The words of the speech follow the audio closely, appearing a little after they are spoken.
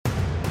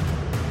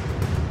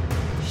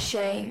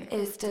Shame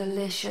is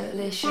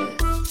delicious.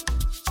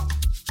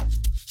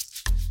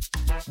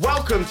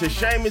 Welcome to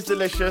Shame is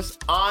Delicious.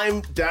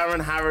 I'm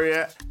Darren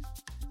Harriet.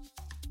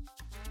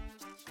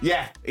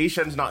 Yeah,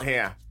 Ishan's not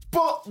here.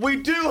 But we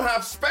do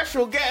have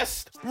special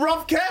guest,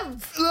 Rob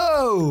Kemp.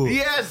 Hello.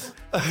 Yes,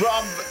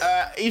 Rob.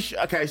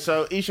 Okay,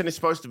 so Ishan is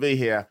supposed to be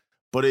here,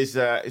 but is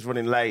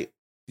running late.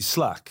 He's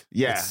slack.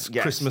 Yeah, It's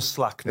yes. Christmas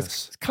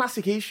slackness. It's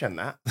classic Ishan,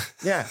 that.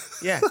 Yeah,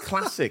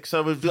 classic.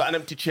 So we've got an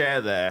empty chair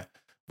there,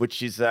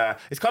 which is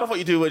it's kind of what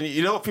you do when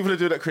you know what people are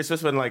doing at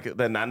Christmas when like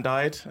their nan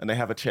died and they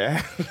have a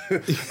chair.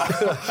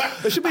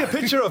 There should be a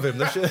picture of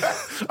him. I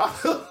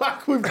feel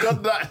like we've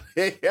done that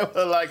here.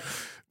 We're like,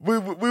 we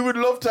would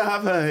love to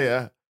have her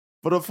here,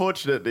 but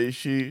unfortunately,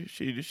 she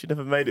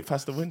never made it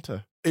past the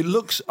winter. It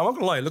looks. I'm not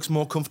gonna lie. It looks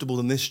more comfortable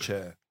than this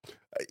chair.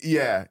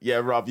 Yeah,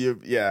 Rob.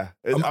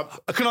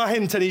 Can I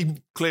hint any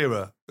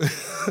clearer?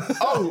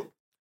 Oh,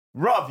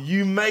 Rob,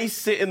 you may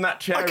sit in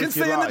that chair. I can if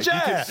you sit in the like. chair.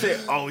 You can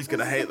sit. Oh, he's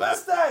gonna hate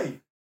that. Day.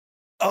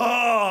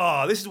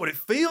 Oh, this is what it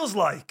feels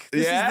like.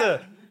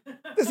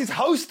 This is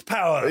host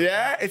power.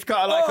 Yeah, it's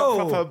got like a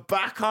proper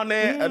back on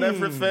it and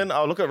everything.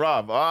 Oh, look at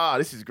Rob.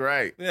 This is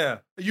great. Yeah.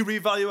 Are you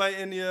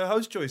reevaluating your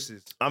host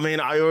choices? I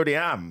mean, I already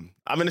am.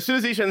 I mean, as soon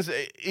as Ishan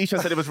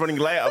said he was running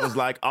late, I was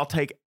like, I'll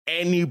take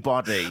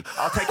anybody.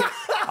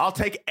 I'll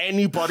take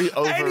anybody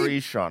over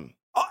Ishan.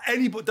 Oh,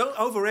 anybody. Don't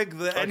over-egg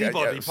the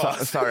anybody part.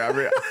 Sorry, I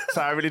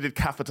really did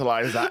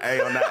capitalize that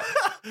A on that.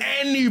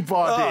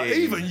 Anybody.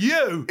 Even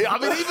you. I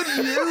mean, even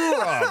you,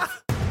 Rob.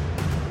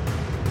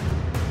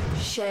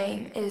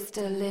 Shame is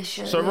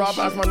delicious. So, Rob,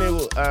 as my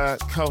new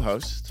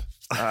co-host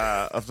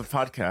of the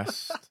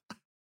podcast,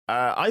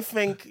 I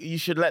think you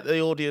should let the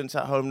audience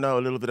at home know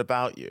a little bit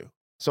about you.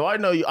 So I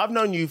know you. I've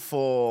known you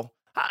for...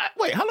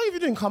 Wait, how long have you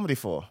been doing comedy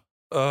for?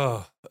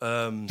 I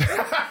love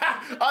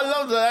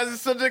that. That's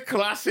such a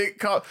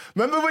classic.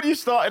 Remember when you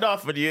started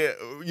off and you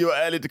were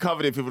early to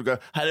comedy and people would go,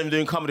 how long have you been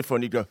doing comedy for?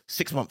 And you'd go,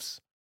 6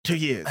 months, 2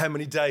 years. How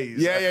many days?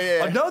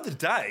 Yeah. I know the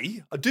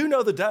day. I do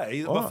know the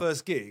day of my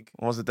first gig.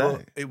 What was the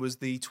day? It was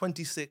the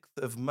 26th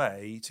of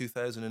May,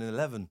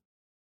 2011.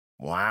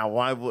 Wow.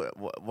 Why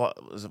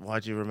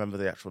do you remember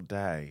the actual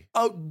day?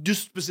 Oh,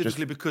 just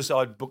specifically because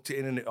I'd booked it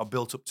in and I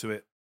built up to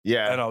it.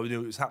 Yeah. And I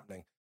knew it was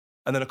happening.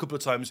 And then a couple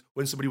of times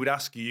when somebody would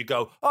ask you, you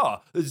go, and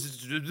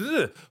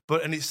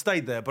it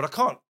stayed there. But I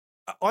can't.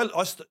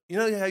 You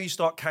know how you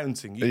start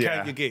counting? You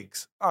count your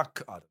gigs. I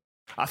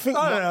don't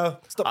know.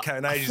 Stop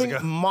counting ages ago. I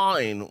think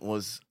mine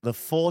was the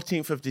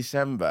 14th of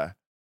December,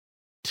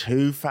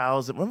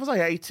 2000. When was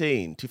I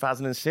 18?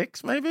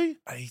 2006, maybe?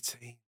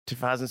 18.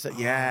 2006.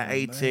 Yeah,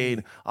 18.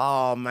 Man.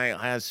 Oh, mate,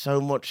 I had so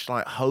much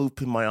like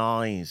hope in my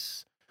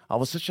eyes. I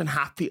was such a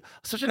happy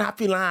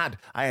lad.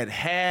 I had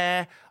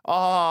hair.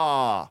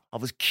 I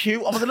was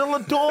cute. I was a little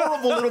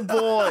adorable little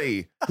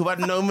boy who had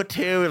no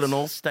material and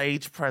all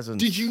stage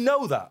presence. Did you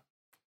know that?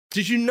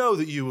 Did you know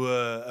that you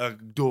were an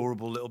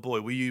adorable little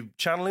boy? Were you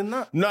channeling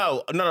that?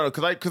 No,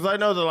 because I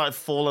know that I've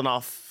fallen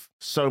off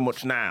so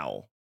much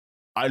now.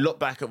 I look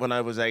back at when I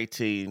was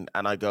 18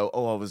 and I go,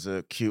 I was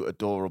a cute,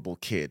 adorable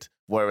kid.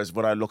 Whereas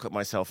when I look at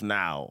myself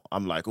now,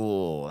 I'm like,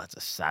 that's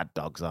a sad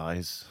dog's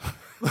eyes.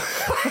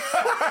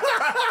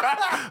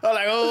 I'm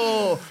like,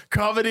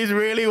 comedy's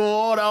really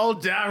worn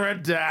old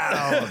Darren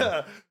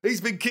down.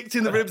 He's been kicked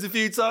in the ribs a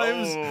few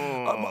times.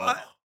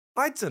 I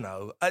don't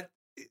know. I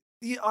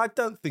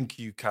don't think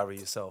you carry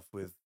yourself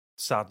with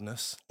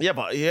sadness. Yeah,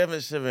 but you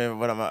haven't seen me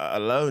when I'm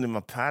alone in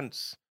my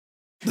pants.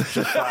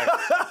 Just like,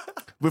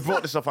 we've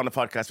brought this up on the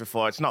podcast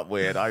before. It's not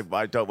weird.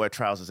 I don't wear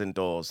trousers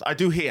indoors. I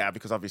do here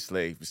because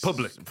obviously...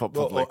 Public. And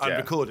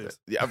recorded.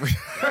 Yeah.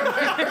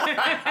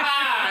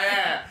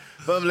 Yeah.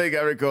 Public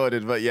and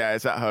recorded, but yeah,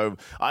 it's at home.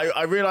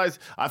 I realised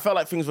I felt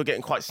like things were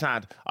getting quite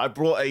sad. I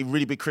brought a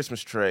really big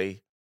Christmas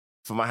tree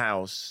for my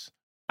house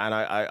and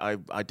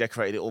I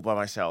decorated it all by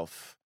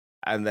myself.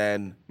 And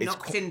then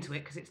knocked into it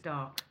because it's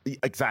dark.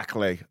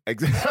 Exactly. I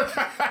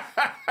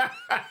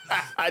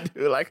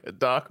do like a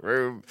dark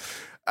room.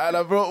 And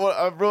I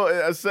brought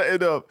it and set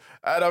it up.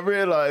 And I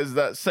realised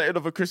that setting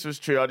up a Christmas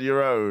tree on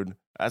your own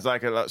as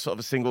like a sort of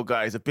a single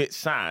guy is a bit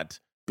sad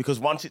because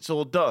once it's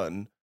all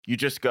done, you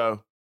just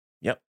go,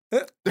 yep.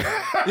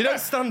 You don't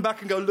stand back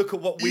and go, look at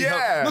what we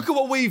have. Look at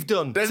what we've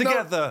done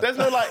together. There's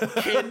no like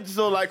kids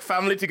or like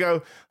family to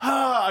go,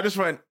 I just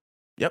went,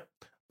 yep.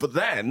 But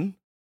then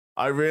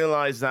I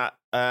realised that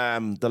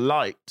the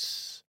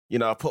lights,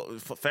 I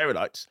put fairy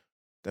lights,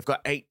 they've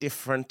got 8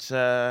 different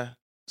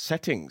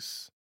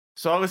settings.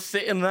 So I was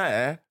sitting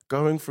there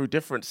going through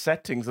different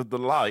settings of the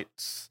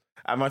lights.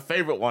 And my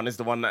favourite one is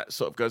the one that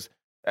sort of goes,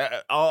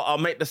 I'll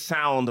make the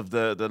sound of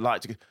the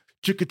light.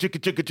 Chicka, chicka,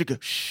 chicka,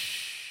 chicka,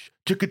 shh.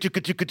 Chicka,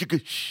 chicka, chicka,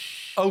 chicka,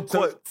 shh. Oh,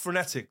 quite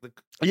frenetic.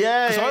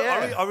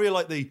 Yeah. I really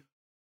like the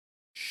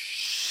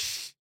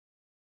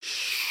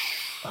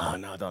Oh,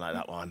 no, I don't like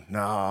that one.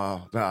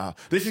 No.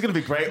 This is going to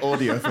be great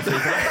audio for people.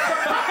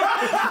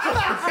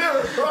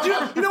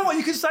 You know what?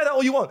 You can say that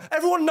all you want.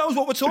 Everyone knows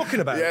what we're talking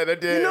about. Yeah, they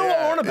do. You know what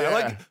we're on about. Yeah.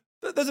 Like,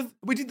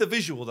 We did the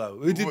visual though.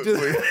 We did. We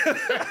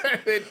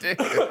did.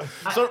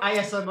 So,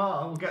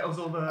 ASMR will get us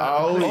all the.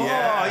 oh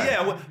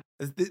yeah. Well,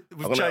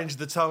 we've changed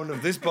the tone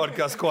of this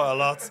podcast quite a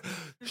lot.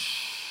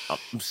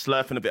 I'm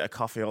slurping a bit of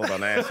coffee. Hold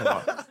on,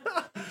 ASMR.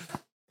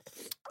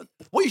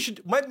 What you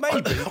should maybe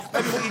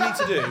what you need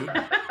to do.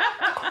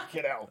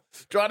 You know,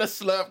 trying to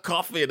slurp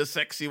coffee in a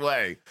sexy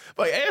way.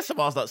 But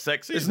ASMR's not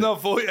sexy. It's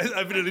not for you.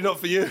 Evidently not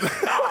for you.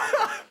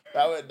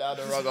 That went down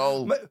the wrong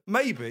hole.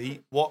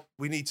 Maybe what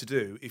we need to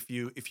do if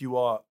you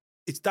are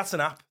that's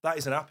an app. That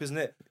is an app, isn't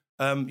it?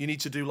 You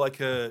need to do like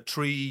a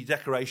tree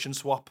decoration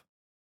swap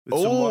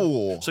with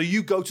someone. So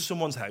you go to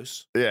someone's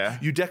house. Yeah.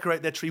 You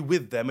decorate their tree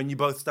with them, and you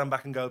both stand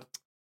back and go,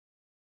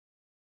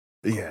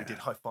 Yeah. we did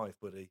high five,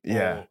 buddy.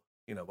 Yeah.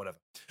 Or, whatever.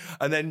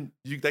 And then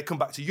they come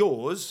back to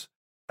yours,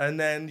 and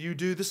then you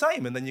do the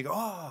same, and then you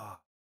go,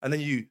 and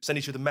then you send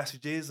each other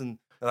messages, and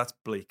that's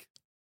bleak.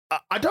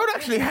 I don't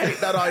actually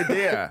hate that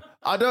idea.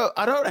 I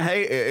don't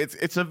hate it.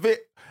 It's a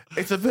bit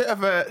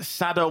of a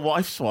sadder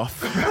wife swap.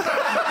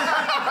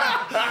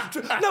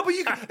 No, but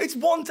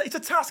it's a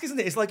task, isn't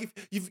it? It's like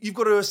if you've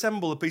got to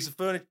assemble a piece of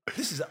furniture.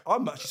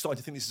 I'm actually starting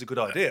to think this is a good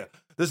idea.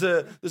 There's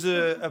a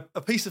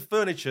piece of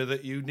furniture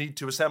that you need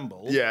to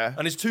assemble. Yeah.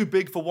 And it's too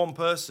big for one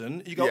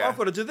person. You go, Yeah. I've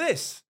got to do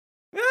this.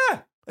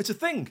 Yeah, it's a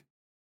thing.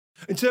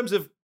 In terms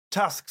of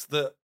tasks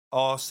that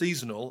are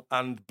seasonal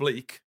and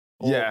bleak,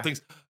 or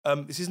things.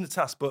 This isn't a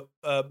task, but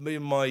me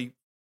and my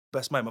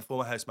best mate, my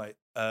former housemate,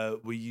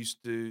 we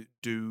used to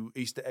do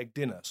Easter egg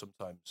dinner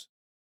sometimes.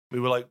 We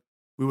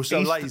were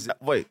so lazy.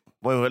 Wait.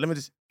 Let me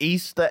just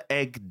Easter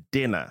egg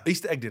dinner.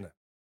 Easter egg dinner.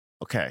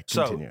 Okay,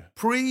 continue. So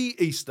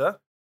pre-Easter,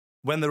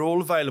 when they're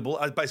all available,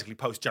 basically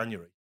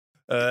post-January,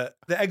 the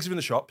eggs are in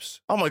the shops.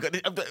 Oh my God.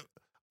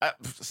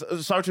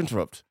 Sorry to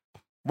interrupt.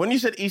 When you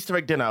said Easter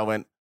egg dinner, I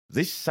went,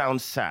 this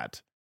sounds sad.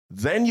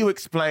 Then you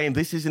explain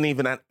this isn't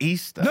even an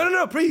Easter.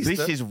 No, pre-Easter.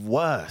 This is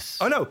worse.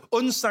 I know,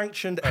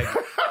 unsanctioned egg.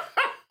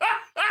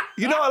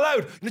 You're not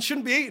allowed. You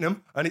shouldn't be eating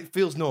them, and it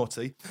feels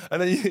naughty.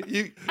 And then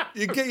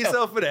you get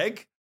yourself an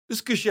egg,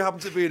 just because you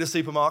happen to be in a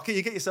supermarket.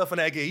 You get yourself an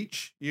egg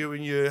each, you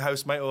and your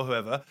housemate or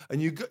whoever,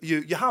 and you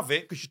have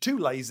it because you're too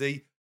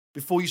lazy.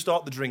 Before you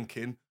start the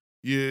drinking,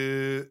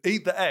 you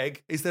eat the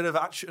egg instead of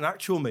an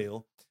actual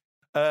meal,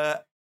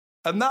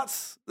 and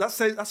that's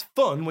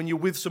fun when you're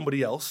with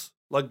somebody else,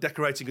 like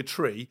decorating a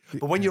tree.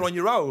 But when you're on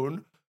your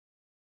own,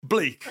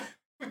 bleak.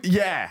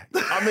 Yeah.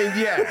 I mean,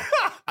 yeah.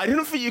 I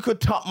didn't think you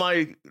could top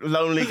my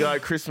Lonely Guy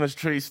Christmas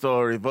tree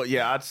story, but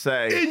yeah, I'd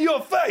say. In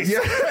your face!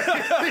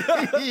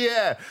 Yeah.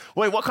 Yeah.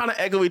 Wait, what kind of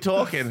egg are we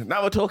talking?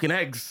 Now we're talking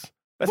eggs.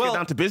 Let's get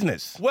down to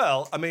business.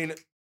 Well, I mean,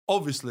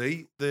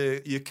 obviously,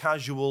 your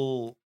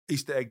casual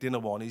Easter egg dinner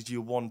one is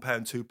your £1,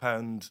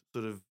 £2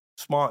 sort of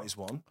Smarties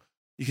one.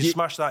 You can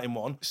smash that in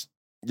one.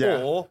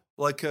 Yeah. Or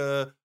like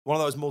one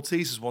of those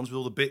Maltesers ones with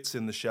all the bits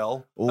in the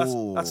shell.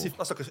 That's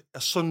like a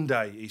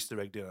Sunday Easter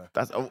egg dinner.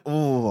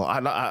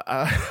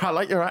 I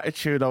like your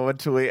attitude. I want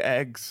to eat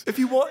eggs. If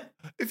you want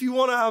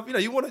to have,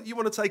 you want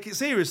to take it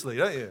seriously,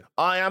 don't you?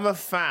 I am a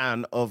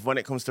fan of when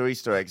it comes to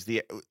Easter eggs.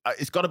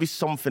 It's got to be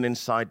something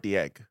inside the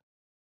egg.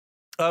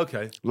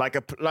 Okay.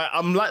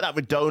 I'm like that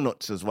with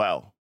donuts as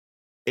well.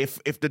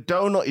 If the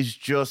donut is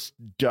just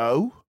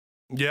dough,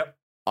 yep.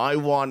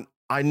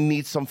 I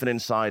need something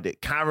inside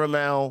it.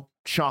 Caramel,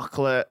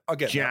 chocolate,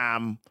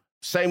 jam. That.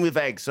 Same with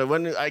eggs. So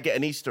when I get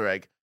an Easter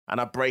egg and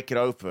I break it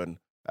open,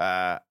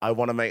 I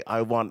want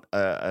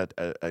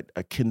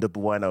a Kinder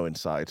Bueno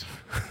inside.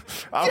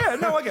 Yeah,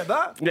 no, I get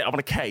that. Yeah, I want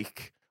a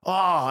cake.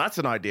 Oh, that's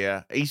an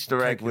idea.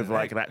 Easter egg with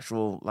like an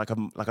actual, like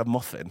a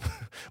muffin.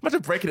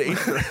 Imagine breaking an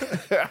Easter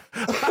egg.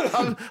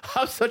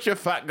 I'm such a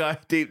fat guy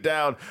deep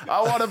down.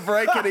 I want to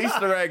break an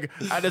Easter egg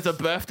and there's a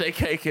birthday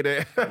cake in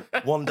it.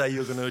 One day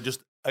you're going to just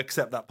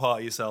accept that part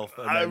of yourself.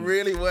 I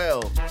really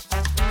will.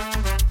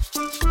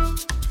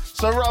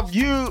 So, Rob,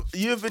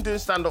 you've been doing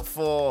stand-up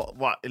for,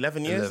 what,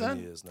 11 years 11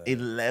 years now.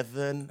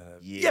 11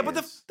 years. Yeah,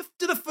 but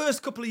do the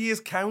first couple of years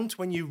count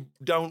when you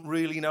don't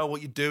really know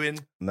what you're doing?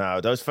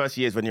 No, those first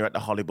years when you're at the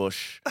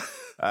Hollybush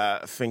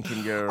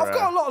thinking you're... I've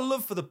got a lot of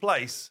love for the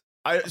place.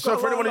 So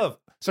for anyone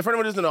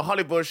who doesn't know,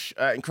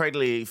 Hollybush in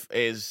Cradle Eve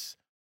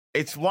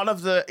it's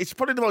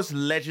probably the most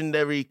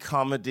legendary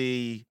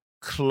comedy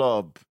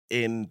club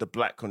in the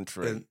Black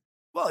Country.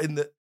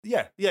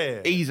 Yeah.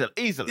 Easily.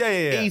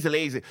 Yeah.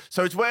 Easily.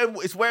 So it's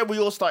where we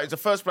all started. It's the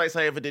first place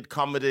I ever did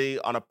comedy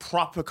on a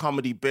proper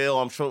comedy bill.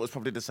 I'm sure it was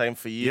probably the same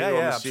for you, I'm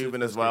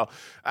assuming as well.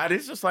 And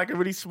it's just like a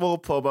really small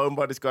pub owned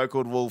by this guy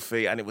called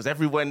Wolfie, and it was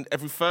every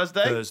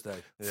Thursday.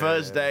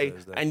 Thursday.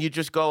 And you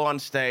just go on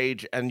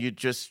stage and you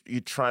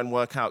try and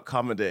work out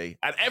comedy.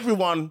 And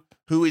everyone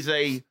who is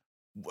a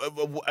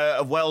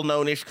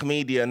well-known-ish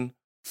comedian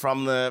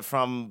from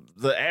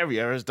the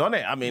area has done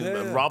it. I mean,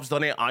 Rob's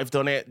done it. I've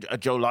done it.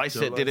 Joe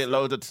Lycett did it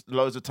loads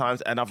of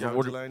times, and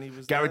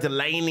Gary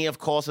Delaney, of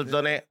course, have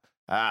done it.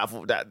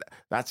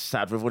 That's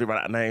sad. We've already run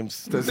out of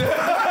names.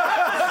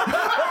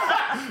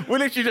 We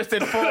literally just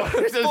did four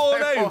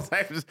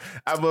names,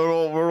 and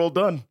we're all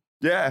done.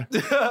 Yeah,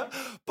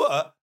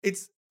 but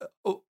it's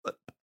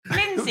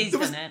Lindsay's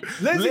done it.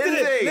 Lindsay did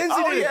it.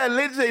 Lindsay did it. Yeah,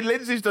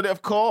 Lindsay's done it,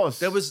 of course.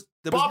 There was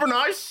Barbara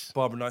Nice.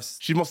 Barbara Nice.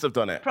 She must have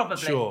done it. Probably.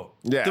 Sure.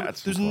 Yeah,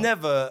 There's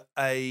never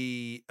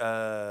a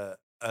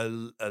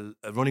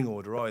running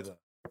order either.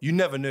 You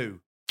never knew.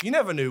 You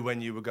never knew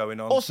when you were going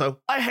on. Also,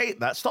 I hate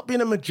that. Stop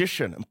being a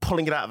magician and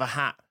pulling it out of a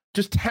hat.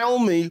 Just tell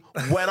me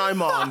when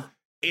I'm on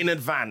in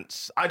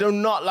advance. I do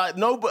not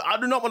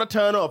want to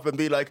turn up and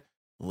be like,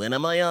 when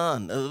am I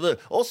on?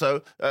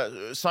 Also,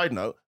 side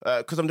note,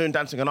 because I'm doing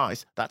Dancing on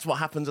Ice, that's what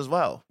happens as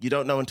well. You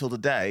don't know until the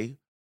day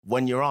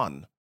when you're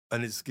on.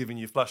 And it's giving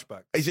you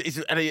flashbacks.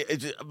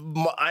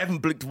 I haven't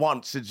blinked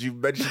once since you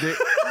mentioned it.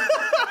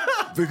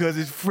 Because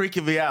it's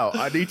freaking me out.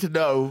 I need to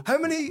know. How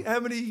many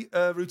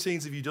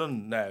routines have you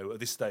done now at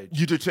this stage?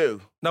 You do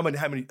too. No, I mean,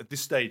 how many at this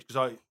stage?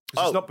 Because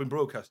it's not been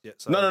broadcast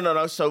yet. So.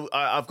 No. So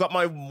I've got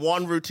my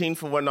one routine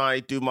for when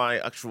I do my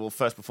actual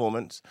first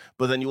performance,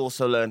 but then you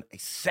also learn a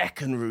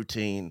second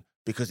routine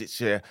because it's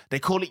they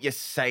call it your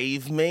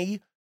save me,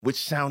 which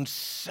sounds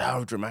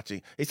so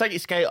dramatic. It's like your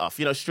skate off,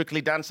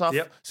 Strictly Dance Off.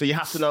 Yep. So you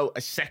have to know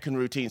a second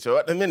routine. So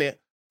at the minute,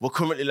 we're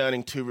currently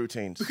learning 2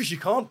 routines. Because you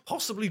can't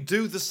possibly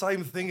do the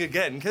same thing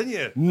again, can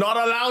you? Not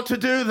allowed to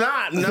do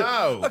that,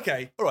 no.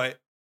 Okay, all right.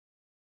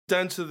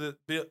 Down to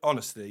the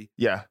honesty.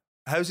 Yeah.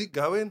 How's it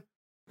going?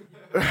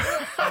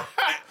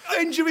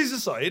 Injuries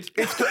aside.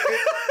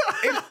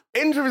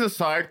 Injuries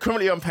aside,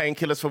 currently on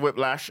painkillers for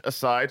whiplash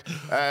aside,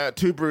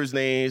 2 bruised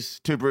knees,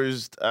 2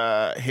 bruised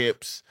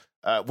hips,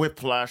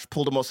 whiplash,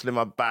 pulled a muscle in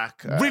my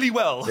back. Really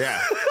well.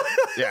 Yeah.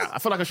 Yeah, I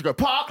feel like I should go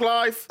park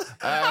life.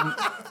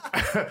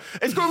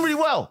 It's going really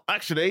well,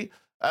 actually.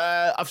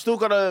 I've still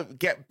got to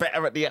get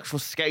better at the actual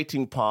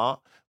skating part,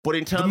 but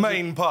in terms the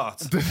main part,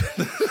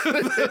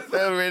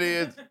 there really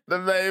is the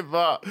main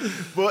part.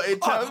 But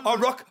in terms,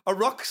 I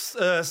rock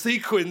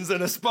sequins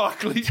and a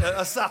sparkly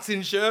a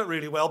satin shirt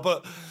really well,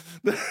 but.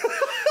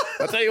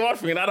 I'll tell you what,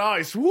 for me, that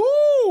ice, woo!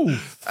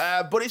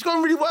 But it's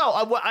going really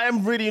well. I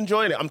am really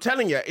enjoying it. I'm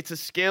telling you, it's a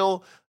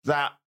skill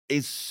that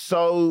is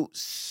so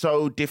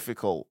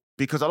difficult.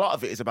 Because a lot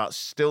of it is about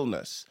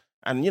stillness.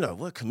 And,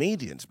 we're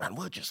comedians, man.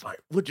 We're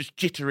just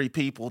jittery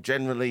people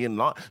generally.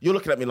 And you're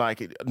looking at me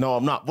like, no,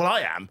 I'm not. Well,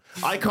 I am.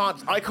 I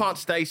can't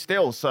stay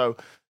still. So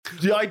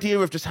the idea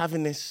of just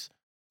having this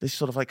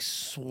sort of like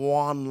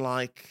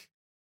swan-like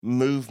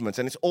movements,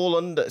 and it's all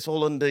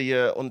under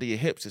your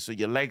hips. So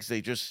your legs,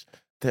 they just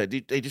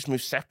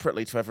move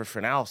separately to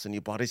everything else, and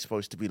your body's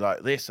supposed to be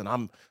like this. And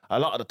a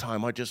lot of the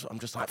time I'm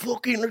just like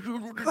fucking,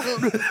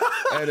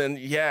 and then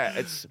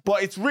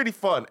it's really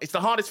fun. It's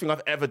the hardest thing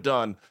I've ever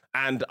done,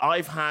 and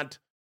I've had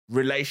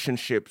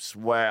relationships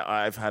where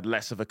I've had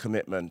less of a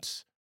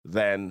commitment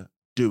than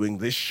doing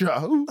this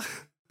show.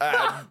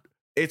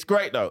 It's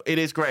great though. It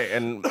is great,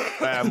 and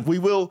we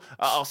will.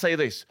 I'll say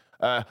this.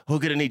 We're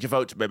gonna need your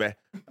votes, baby.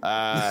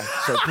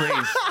 So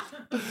please.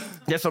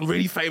 There's some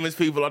really famous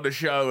people on the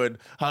show, and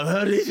I've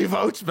heard these your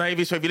votes,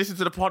 baby. So if you listen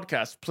to the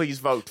podcast, please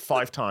vote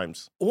 5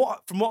 times.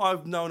 From what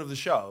I've known of the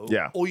show,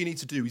 all you need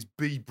to do is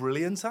be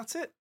brilliant at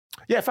it.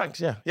 Yeah, thanks.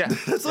 Yeah.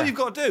 That's all you've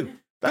got to do.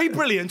 Be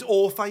brilliant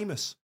or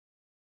famous.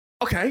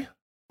 Okay.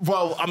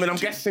 Well, I mean, I'm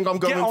guessing I'm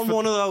going Get on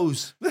one of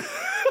those.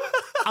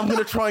 I'm going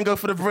to try and go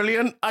for the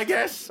brilliant, I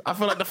guess. I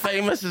feel like the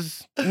famous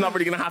is not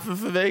really going to happen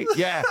for me.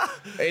 Yeah.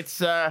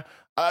 It's,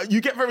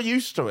 you get very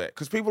used to it,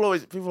 because people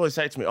always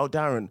say to me, oh,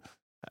 Darren,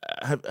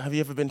 have you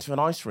ever been to an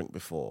ice rink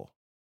before?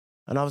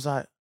 And I was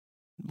like,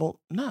 well,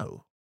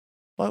 no.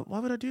 Why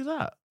would I do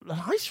that? An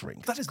ice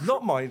rink? That is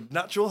not my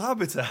natural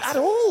habitat. At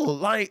all.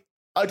 Like,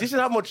 this is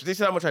how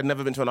much I'd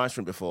never been to an ice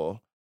rink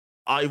before.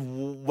 I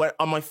went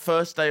on my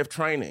first day of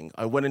training.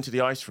 I went into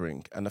the ice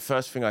rink, and the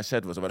first thing I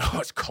said was, "Oh,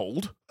 it's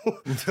cold. Oh,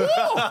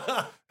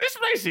 this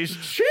place is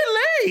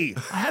chilly."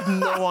 I had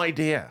no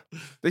idea.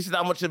 This is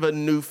how much of a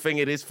new thing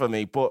it is for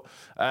me. But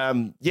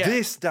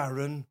this,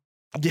 Darren,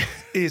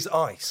 is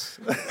ice.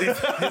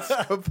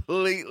 It's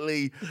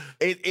completely.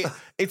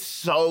 It's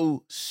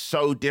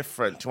so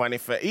different to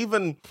anything.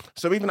 Even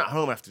at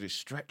home, I have to do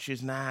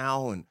stretches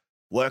now and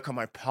work on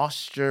my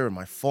posture and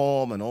my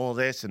form and all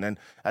this, and then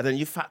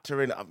you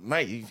factor in,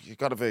 mate, you've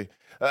got to be.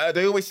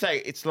 They always say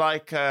it's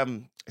like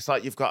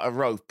you've got a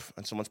rope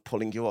and someone's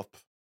pulling you up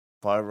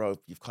by a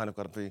rope. You've kind of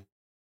got to be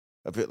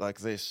a bit like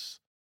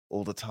this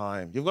all the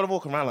time. You've got to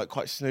walk around like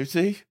quite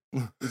snooty.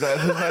 Is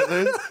that like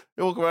this?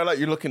 You walk around like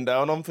you're looking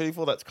down on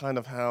people. That's kind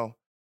of how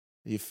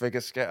you figure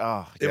skate.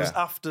 It was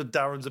after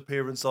Darren's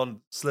appearance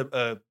on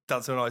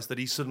Dancing on Ice that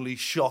he suddenly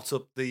shot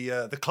up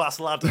the class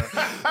ladder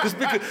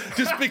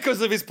just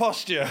because of his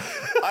posture.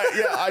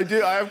 I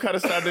do. I am kind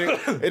of standing.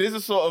 It is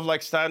a sort of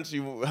like stance.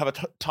 You have a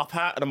top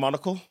hat and a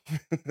monocle.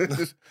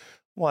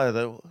 Who are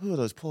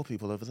those poor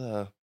people over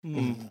there?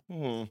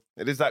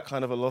 It is that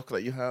kind of a look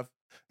that you have.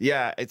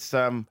 Yeah, it's.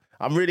 I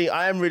am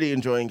really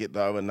enjoying it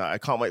though, and I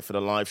can't wait for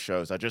the live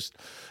shows. I just,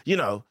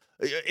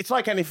 it's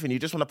like anything. You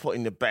just want to put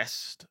in the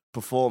best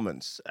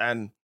performance,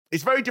 and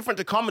it's very different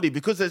to comedy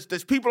because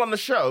there's people on the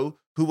show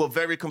who are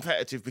very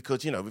competitive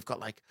because we've got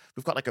like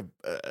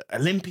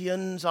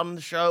Olympians on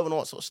the show and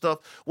all that sort of stuff.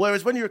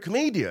 Whereas when you're a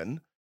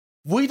comedian,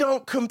 we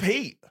don't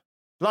compete.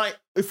 Like,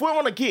 if we're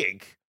on a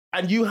gig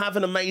and you have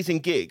an amazing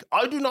gig,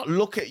 I do not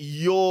look at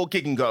your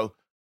gig and go,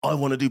 I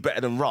want to do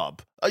better than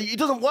Rob. It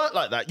doesn't work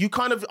like that.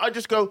 I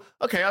just go,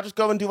 okay, I'll just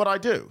go and do what I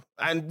do.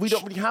 And we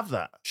don't really have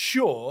that.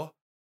 Sure.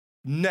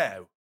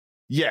 Now.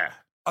 Yeah.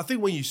 I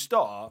think when you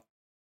start,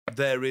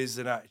 there is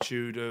an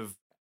attitude of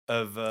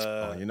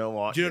you know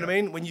what? Do you know what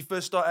I mean? When you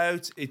first start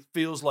out, it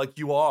feels like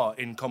you are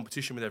in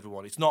competition with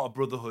everyone. It's not a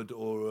brotherhood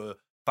or a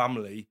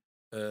family.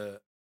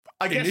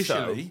 I guess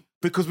initially. so.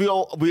 Because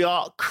we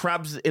are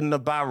crabs in the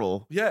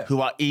barrel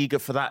who are eager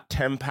for that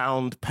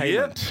 £10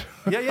 payment.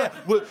 Yeah.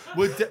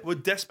 We're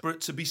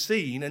desperate to be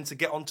seen and to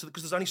get onto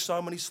because there's only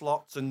so many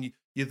slots and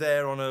you're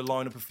there on a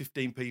lineup of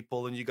 15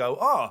 people and you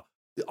go,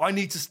 I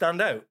need to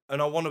stand out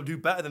and I want to do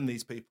better than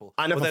these people.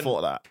 I never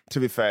thought that.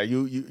 To be fair,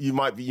 you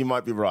might be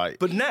right.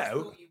 But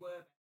now,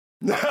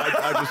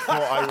 I just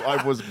thought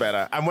I was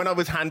better. And when I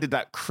was handed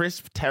that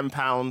crisp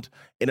 £10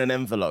 in an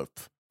envelope,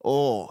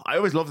 I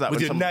always love that.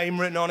 With your name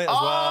written on it as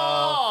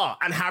well.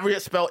 And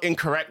Harriet spelled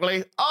incorrectly.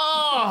 You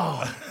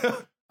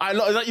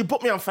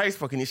put me on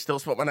Facebook and you still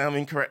spelled my name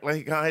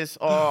incorrectly, guys.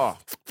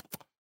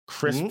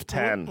 Crisp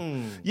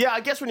 10. Yeah,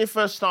 I guess when you're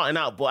first starting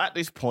out, but at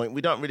this point,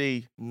 we don't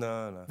really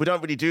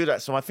do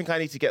that. So I think I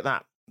need to get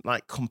that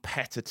like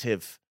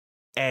competitive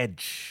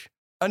edge.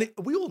 And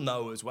we all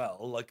know as well,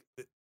 like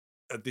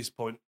at this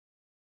point,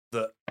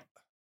 that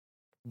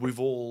we've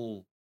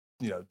all,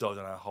 died on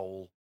our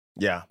hole.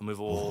 Yeah. And we've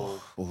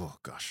all...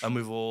 gosh. And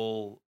we've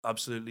all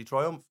absolutely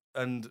triumphed.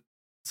 And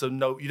so,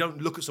 no, you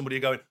don't look at somebody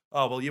going,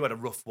 oh, well, you had a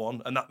rough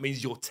one, and that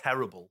means you're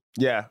terrible.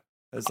 Yeah.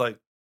 It's like,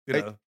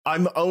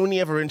 I'm only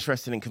ever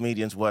interested in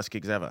comedians' worst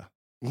gigs ever.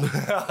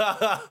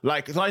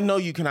 Like, 'cause I know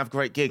you can have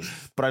great gigs,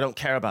 but I don't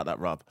care about that,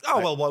 Rob.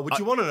 Well, why would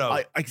you want to know?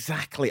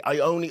 Exactly. I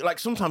only... Like,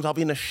 sometimes I'll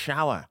be in the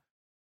shower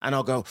and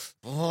I'll go,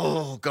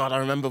 oh, God, I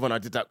remember when I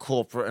did that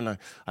corporate and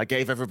I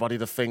gave everybody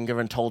the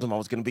finger and told them I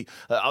was going to be...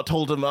 I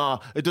told them,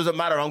 it doesn't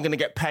matter, I'm going to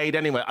get paid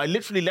anyway. I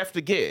literally left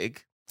a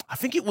gig. I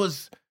think it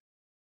was...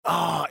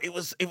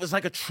 it was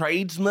like a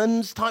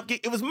tradesman's type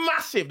gig. It was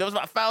massive. There was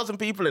about 1,000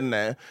 people in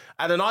there.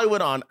 And then I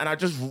went on and I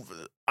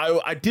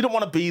didn't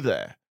want to be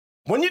there.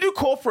 When you do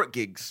corporate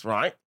gigs,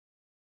 right,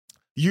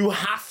 you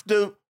have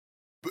to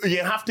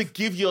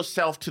give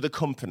yourself to the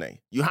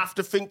company. You have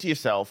to think to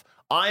yourself,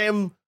 I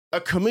am a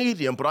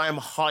comedian, but I am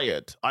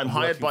hired. I'm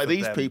hired by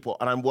these people,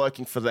 and I'm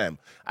working for them.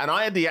 And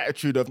I had the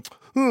attitude of,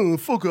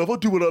 fuck off, I'll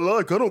do what I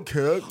like, I don't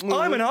care.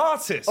 I'm an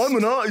artist. I'm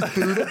an artist,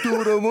 dude, I'll do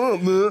what I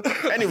want, man.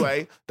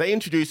 Anyway, they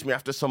introduced me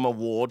after some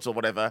awards or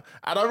whatever,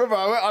 and I remember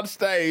I went on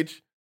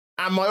stage,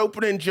 and my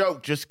opening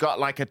joke just got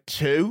like a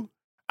 2,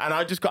 and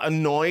I just got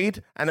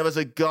annoyed, and there was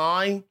a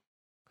guy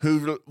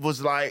who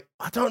was like,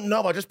 I don't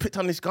know, I just picked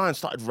on this guy and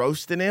started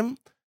roasting him,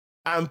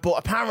 but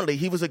apparently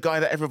he was a guy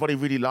that everybody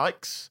really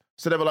likes.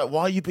 So they were like,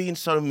 why are you being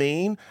so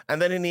mean?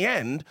 And then in the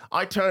end,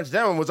 I turned to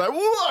them and was like,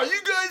 whoa,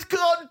 you guys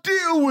can't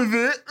deal with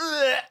it.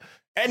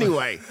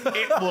 Anyway,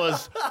 it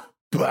was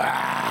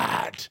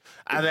bad.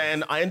 And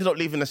then I ended up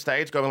leaving the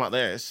stage going like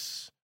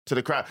this to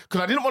the crowd.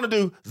 Because I didn't want to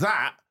do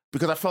that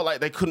because I felt like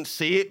they couldn't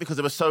see it because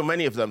there were so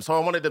many of them. So I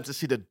wanted them to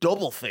see the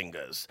double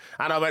fingers.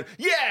 And I went,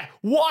 yeah,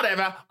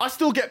 whatever. I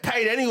still get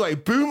paid anyway.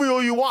 Boo me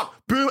all you want.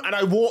 Boo. And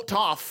I walked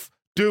off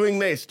doing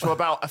this to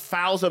about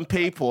 1,000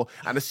 people.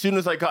 And as soon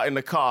as I got in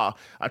the car,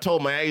 I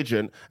told my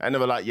agent, and they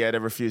were like, yeah,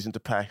 they're refusing to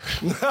pay.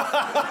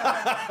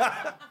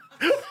 I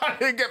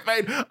didn't get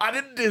paid. I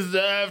didn't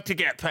deserve to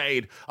get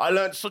paid. I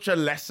learned such a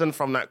lesson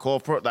from that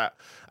corporate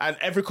and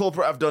every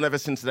corporate I've done ever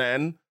since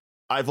then,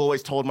 I've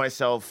always told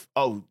myself,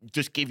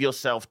 just give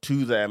yourself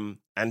to them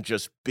and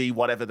just be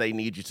whatever they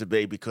need you to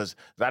be, because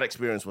that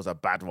experience was a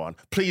bad one.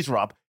 Please,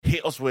 Rob,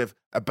 hit us with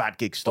a bad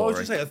gig story. I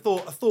was just saying,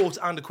 a thought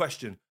and a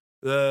question.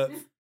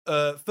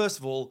 First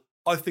of all,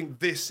 I think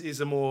this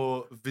is a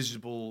more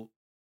visible...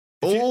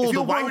 If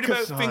you're worried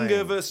about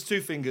finger versus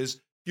 2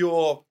 fingers,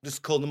 you're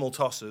just calling them all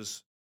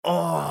tossers.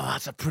 Oh,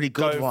 that's a pretty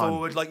good Going one.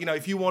 forward, like,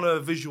 if you want a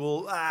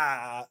visual...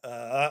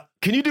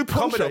 Can you do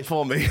punch-up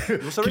for me?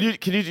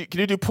 Can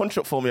you do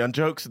punch-up for me on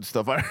jokes and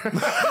stuff? Yeah,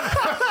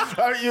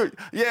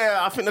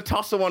 I think the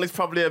tosser one is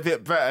probably a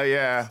bit better,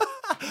 yeah.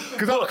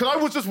 Because I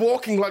was just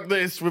walking like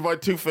this with my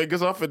 2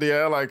 fingers up in the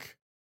air, like...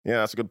 Yeah,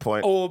 that's a good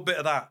point. Or a bit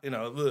of that,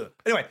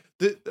 Anyway,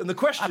 the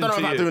question I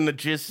don't know about doing the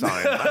jizz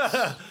sign.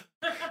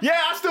 Yeah,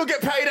 I still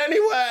get paid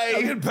anyway.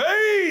 I'm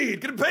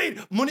getting paid.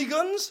 Money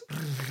guns?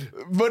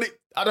 Money.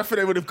 I don't think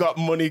they would have got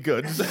money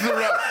guns.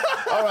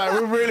 All right,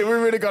 we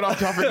really got off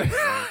topic.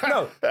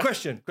 No,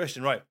 question,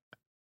 right.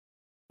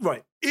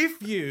 Right,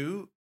 if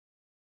you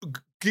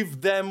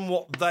give them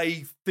what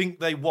they think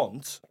they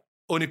want,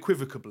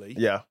 unequivocally,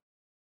 yeah,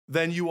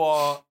 then you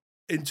are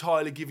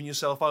entirely giving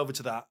yourself over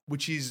to that,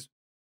 which is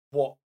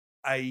what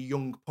a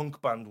young punk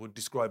band would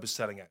describe as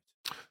selling out.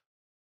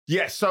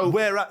 Yeah, so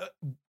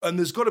and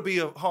there's got to be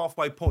a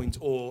halfway point,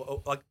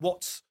 or like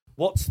what's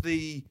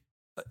the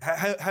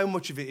how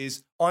much of it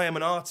is I am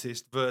an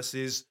artist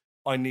versus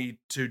I need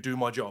to do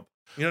my job.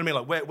 You know what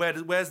I mean?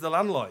 Like where's the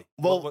land lie?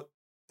 Well,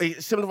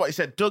 similar to what he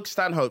said, Doug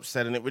Stanhope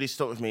said, and it really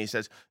stuck with me. He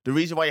says, the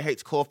reason why he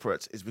hates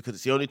corporates is because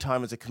it's the only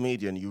time as a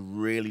comedian you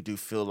really do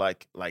feel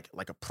like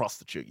a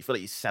prostitute. You feel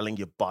like you're selling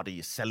your body,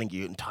 you're selling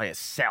your entire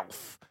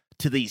self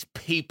to these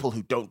people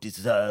who don't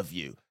deserve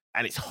you.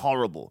 And it's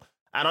horrible.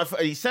 And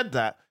he said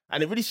that,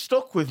 and it really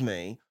stuck with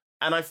me.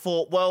 And I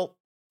thought, well,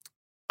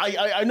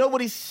 I know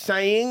what he's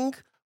saying,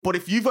 but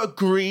if you've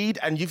agreed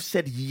and you've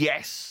said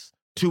yes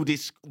to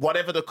this,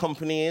 whatever the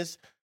company is,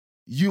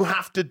 you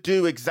have to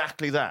do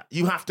exactly that.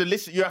 You have to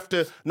listen. You have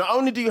to, not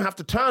only do you have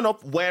to turn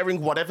up wearing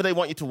whatever they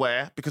want you to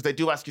wear, because they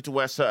do ask you to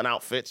wear certain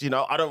outfits. You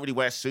know, I don't really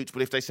wear suits,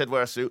 but if they said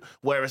wear a suit,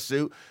 wear a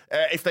suit.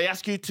 If they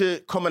ask you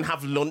to come and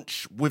have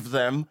lunch with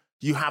them,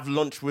 you have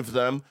lunch with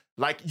them.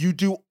 Like, you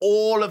do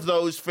all of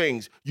those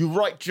things. You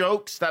write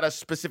jokes that are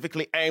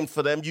specifically aimed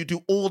for them. You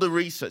do all the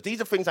research.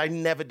 These are things I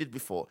never did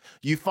before.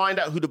 You find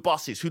out who the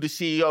boss is, who the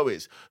CEO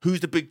is, who's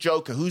the big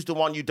joker, who's the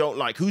one you don't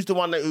like, who's the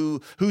one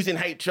who's in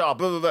HR, blah,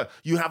 blah, blah.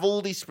 You have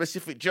all these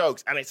specific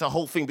jokes, and it's a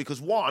whole thing because,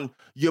 one,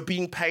 you're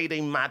being paid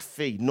a mad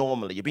fee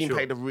normally. You're being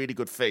paid a really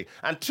good fee.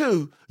 And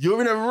two,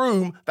 you're in a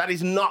room that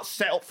is not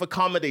set up for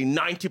comedy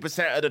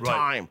 90% of the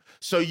time.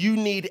 So you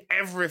need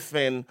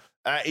everything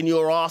in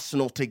your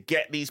arsenal to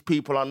get these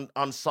people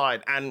on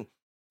side. And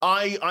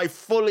I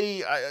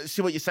fully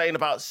see what you're saying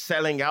about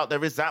selling out.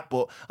 There is that,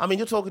 but I mean,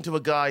 you're talking to a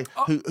guy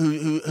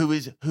who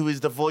is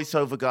the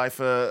voiceover guy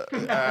for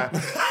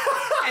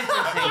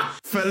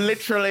for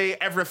literally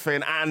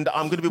everything. And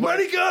I'm going to be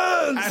wearing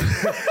guns.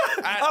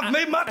 I've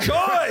made my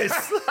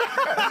choice.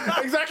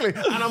 Exactly,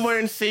 and I'm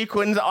wearing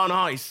sequins on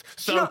ice.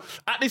 So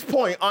at this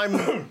point,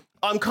 I'm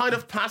kind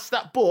of past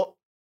that. But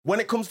when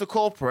it comes to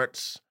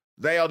corporates,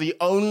 they are the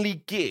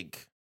only gig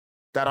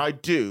that I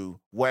do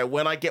where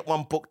when I get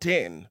one booked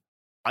in,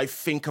 I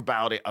think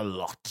about it a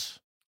lot.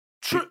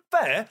 True,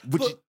 fair.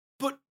 But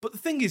the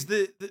thing is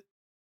that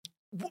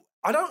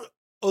I don't,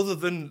 other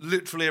than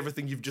literally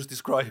everything you've just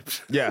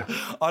described. Yeah.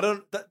 I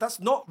don't, that's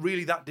not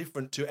really that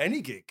different to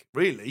any gig,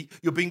 really.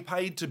 You're being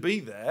paid to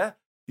be there.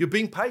 You're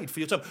being paid for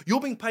your time.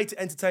 You're being paid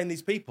to entertain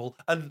these people.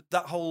 And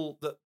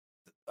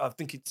I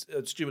think it's,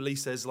 Stuart Lee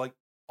says, like,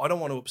 I don't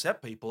want to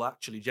upset people,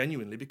 actually,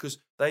 genuinely, because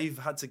they've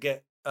had to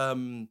get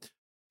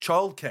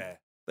childcare.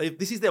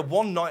 This is their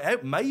one night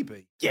out,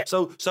 maybe. Yeah.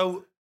 So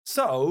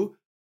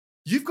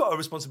you've got a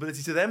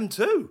responsibility to them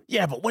too.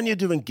 Yeah, but when you're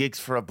doing gigs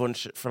for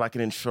like an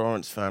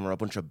insurance firm or a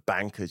bunch of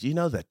bankers, you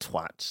know they're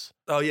twats.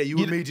 Oh yeah,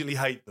 you immediately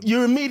hate them.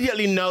 You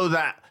immediately know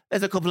that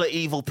there's a couple of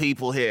evil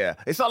people here.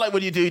 It's not like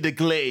when you do the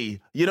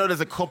Glee. You know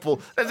there's a couple.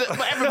 But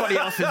everybody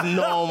else is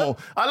normal.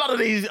 A lot of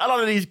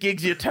these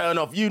gigs you turn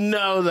off. You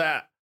know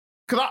that.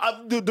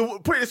 Because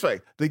put it this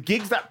way, the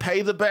gigs that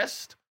pay the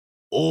best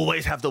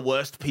always have the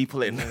worst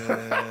people in.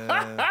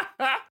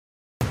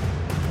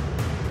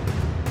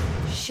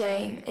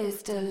 Shame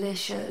is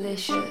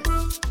delicious.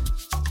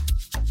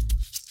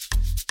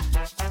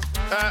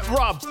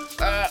 Rob,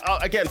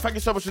 again, thank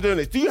you so much for doing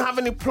this. Do you have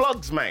any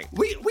plugs, mate?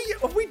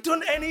 Have we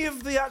done any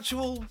of the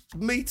actual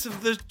meat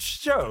of the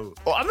show?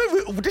 Well, I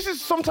mean, this is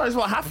sometimes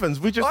what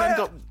happens. We just end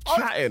up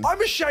chatting. I'm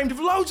ashamed of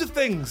loads of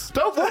things.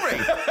 Don't worry.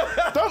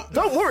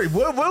 don't worry.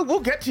 We'll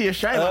get to your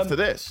shame after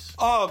this.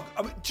 I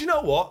mean, do you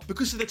know what?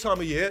 Because of the time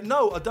of year,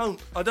 no, I don't.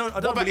 What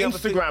about really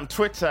Instagram,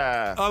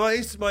 Twitter? My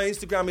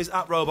Instagram is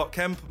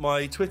 @RobotKemp.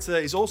 My Twitter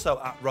is also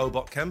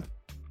 @RobotKemp.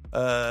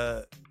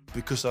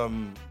 Because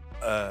I'm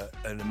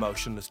an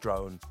emotionless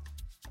drone.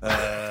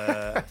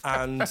 Yeah,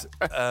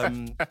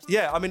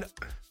 I mean,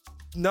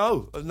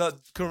 no, I'm not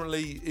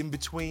currently in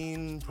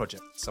between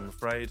projects, I'm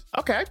afraid.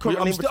 Okay, cool.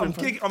 I'm a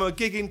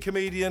gigging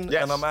comedian,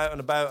 and I'm out and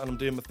about and I'm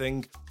doing my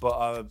thing, but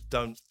I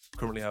don't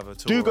currently have a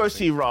tour. Do go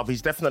see Rob.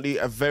 He's definitely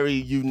a very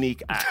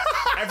unique act.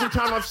 every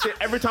time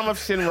I've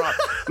seen Rob,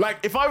 like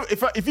if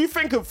you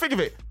think of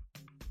it,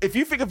 if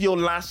you think of your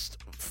last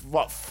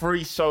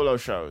 3 solo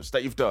shows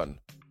that you've done,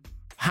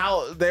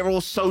 how they're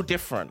all so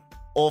different,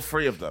 all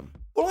 3 of them.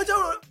 Well, I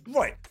don't.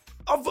 Right,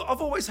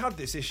 I've always had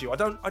this issue. I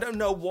don't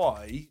know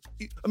why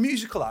a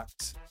musical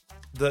act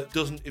that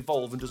doesn't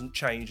evolve and doesn't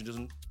change and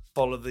doesn't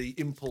follow the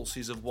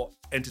impulses of what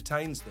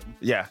entertains them.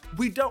 Yeah,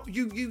 we don't.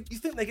 You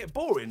think they get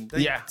boring?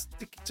 Yeah,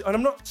 and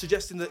I'm not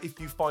suggesting that if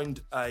you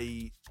find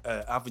a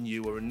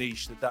avenue or a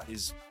niche that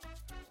is,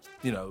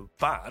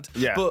 bad.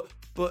 Yeah,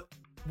 but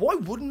why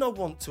wouldn't I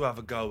want to have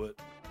a go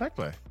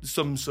at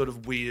some sort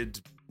of weird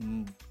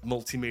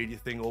multimedia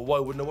thing, or why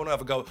wouldn't I want to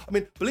have a go? I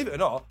mean, believe it or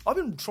not, I've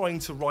been trying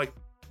to write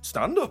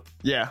stand-up.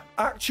 Yeah.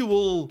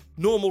 Actual,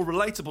 normal,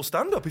 relatable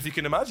stand-up, if you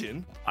can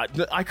imagine.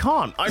 I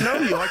can't. I know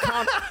you. I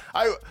can't.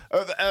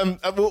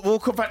 We'll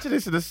come back to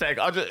this in a sec.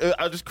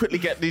 I'll just quickly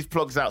get these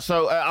plugs out.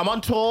 So I'm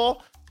on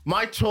tour.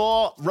 My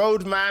tour,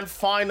 Roadman,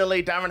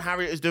 finally, Darren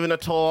Harriott is doing a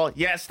tour.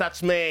 Yes,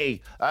 that's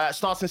me.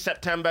 Starts in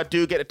September.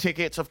 Do get the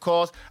tickets, of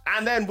course.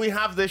 And then we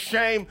have the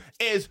Shame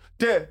is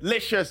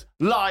Delicious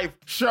live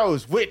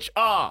shows, which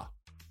are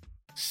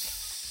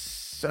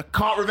I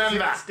can't remember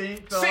that.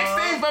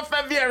 16th of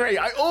February.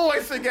 I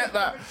always forget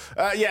that.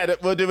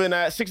 We're doing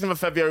 16th of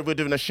February. We're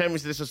doing a Shame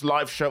Is Delicious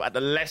live show at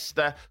the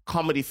Leicester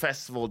Comedy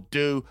Festival.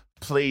 Do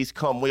please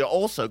come. We are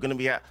also going to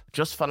be at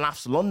Just for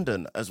Laughs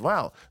London as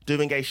well,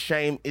 doing a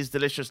Shame Is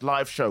Delicious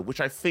live show,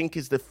 which I think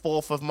is the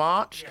 4th of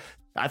March. Yeah.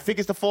 I think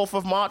it's the 4th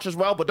of March as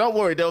well, but don't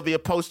worry, there'll be a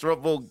poster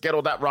up. We'll get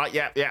all that right.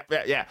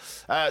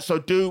 Yeah. So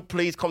do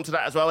please come to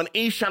that as well. And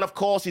Ishan, of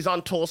course, he's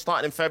on tour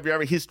starting in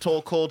February. His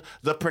tour called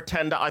The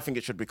Pretender. I think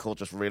it should be called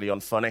just really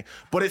unfunny,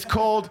 but it's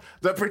called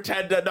The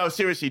Pretender. No,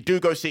 seriously, do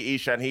go see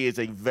Ishan. He is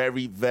a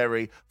very,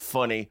 very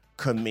funny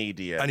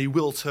comedian. And he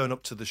will turn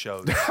up to the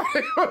shows.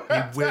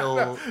 he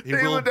will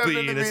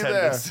be in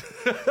attendance.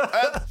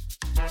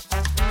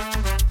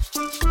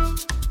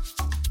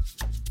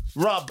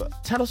 Rob,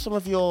 tell us some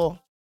of your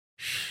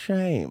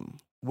shame.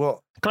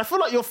 What? Because I feel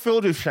like you're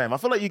filled with shame. I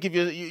feel like you give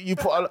you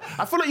put.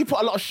 I feel like you put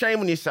a lot of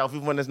shame on yourself,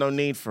 even when there's no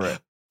need for it.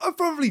 I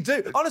probably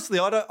do. Honestly,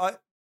 I don't.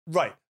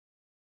 Right.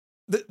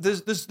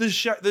 There's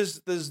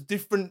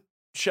different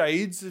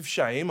shades of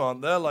shame,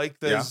 aren't there? Like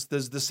there's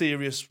the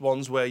serious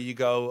ones where you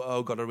go,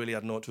 oh God, I really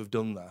had not to have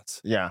done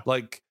that. Yeah.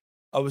 Like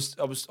I was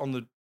on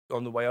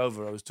the way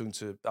over. I was talking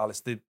to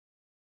Alice. The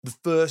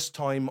first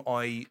time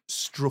I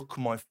struck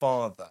my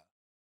father.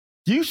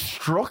 You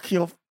struck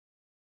your.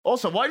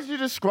 Also, why did you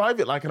describe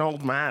it like an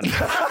old man?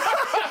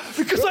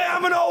 Because I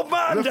am an old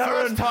man, Darren. The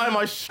first time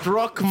I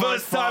struck my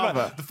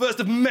father. The first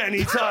of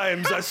many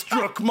times I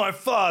struck my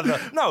father.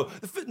 No,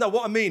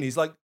 what I mean is,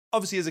 like,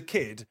 obviously as a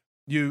kid,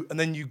 you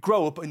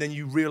grow up and then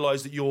you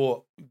realise that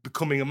you're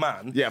becoming a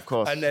man. Yeah, of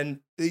course. And then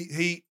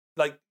he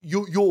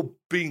you're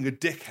being a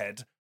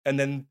dickhead, and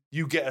then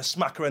you get a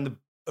smack around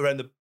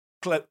the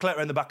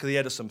back of the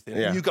head or something,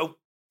 and you go,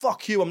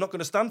 fuck you, I'm not going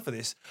to stand for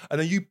this. And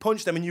then you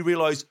punch them and you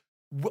realise,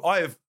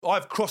 I've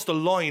crossed a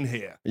line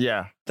here.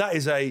 Yeah. That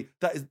is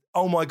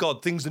oh my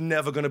God, things are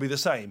never going to be the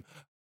same.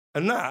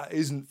 And that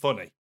isn't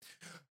funny.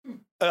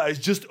 It's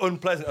just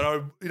unpleasant. And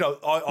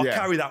I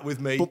carry that with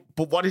me.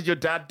 But what did your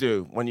dad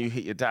do when you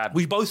hit your dad?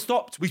 We both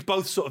stopped. We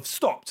both sort of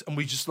stopped, and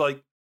we just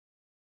like,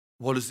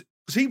 what is it?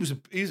 Because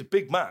he's a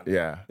big man.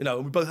 Yeah.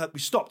 And we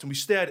stopped and we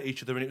stared at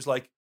each other, and it was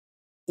like,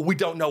 we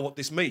don't know what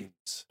this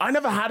means. I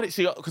never had it,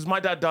 because my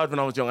dad died when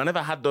I was young. I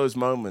never had those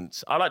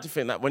moments. I like to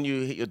think that when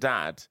you hit your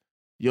dad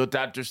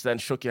just then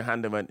shook your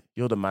hand and went,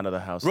 you're the man of the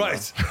house.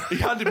 Right. Now. He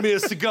handed me a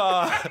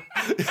cigar.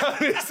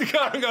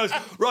 And goes,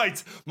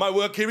 right, my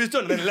work here is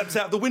done. And then he leapt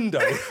out the window.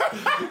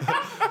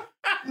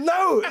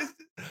 No,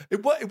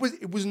 it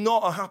was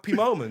not a happy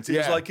moment. It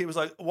was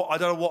like, I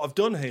don't know what I've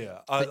done here.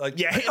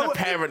 Hitting a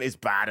parent is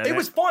bad. It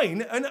was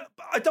fine, and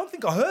I don't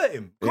think I hurt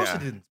him. Of course I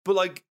didn't. But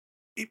like,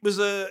 it was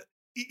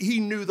he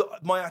knew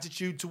that my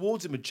attitude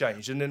towards him had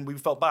changed, and then we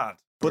felt bad.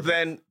 But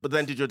then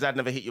did your dad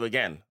never hit you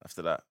again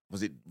after that?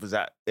 Was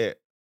that it?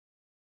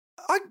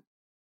 I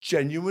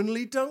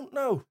genuinely don't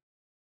know.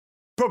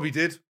 Probably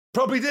did.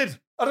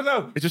 I don't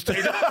know. It just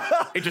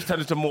turned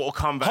into Mortal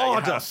Kombat.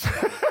 Harder.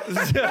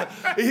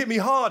 It hit me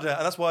harder,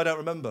 and that's why I don't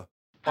remember.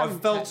 I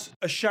felt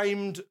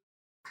ashamed.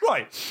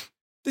 Right.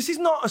 This is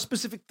not a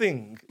specific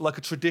thing, like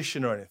a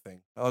tradition or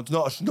anything.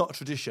 It's not a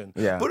tradition.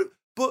 Yeah.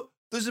 But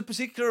there's a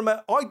particular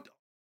amount. I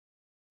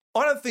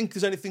don't think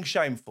there's anything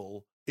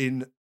shameful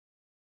in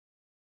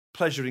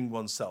pleasuring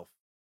oneself.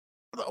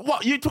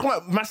 What? You talking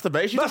about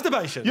masturbation?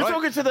 Masturbation. You're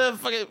talking to the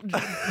fucking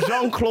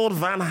Jean-Claude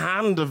Van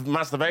Hand of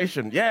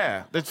masturbation.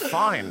 Yeah, that's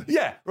fine.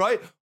 Yeah,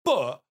 right.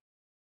 But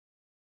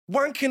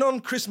wanking on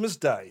Christmas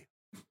Day.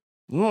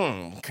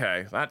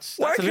 Okay, that's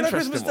wanking an on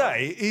Christmas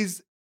Day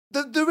is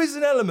there is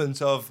an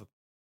element of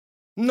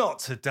not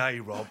today,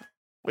 Rob.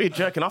 Were you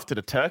jerking off to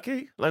the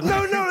turkey? Like,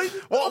 no.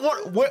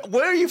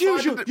 Where are you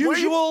finding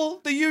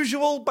the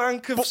usual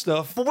bank of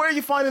stuff? But where are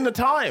you finding the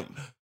time?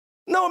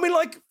 No, I mean,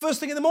 like, first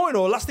thing in the morning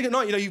or last thing at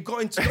night, you've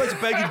got into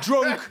bed,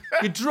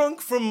 you're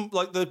drunk from,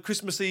 like, the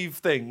Christmas Eve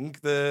thing,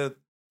 the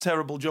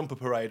terrible jumper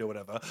parade or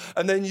whatever,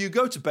 and then you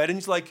go to bed and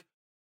it's like,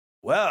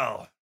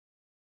 well,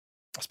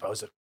 I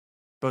suppose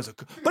but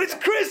it's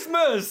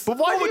Christmas! But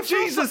why would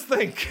Jesus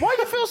think? Why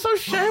do you feel so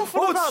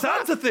shameful about that?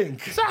 What would Santa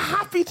think? It's a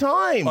happy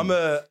time.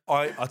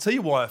 I'll tell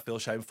you why I feel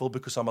shameful,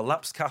 because I'm a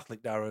lapsed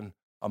Catholic, Darren.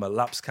 I'm a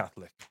lapsed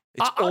Catholic.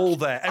 It's all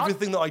there.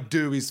 Everything that I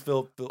do is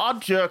filled. I'd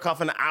jerk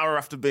off an hour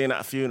after being at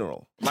a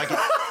funeral. Like,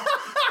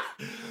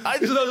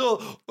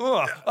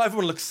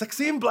 everyone looks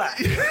sexy in black.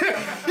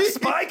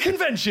 Spy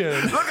convention.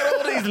 Look at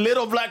all these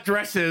little black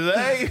dresses,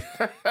 eh?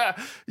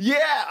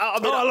 I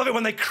love it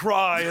when they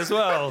cry as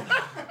well.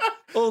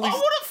 I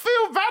wouldn't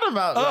feel bad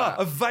about that.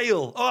 A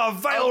veil. A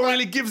veil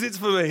really gives it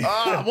for me.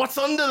 What's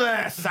under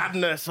there?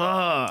 Sadness.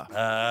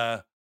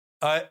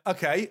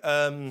 Okay.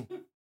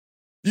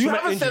 You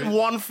haven't said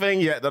one thing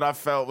yet that I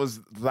felt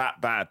was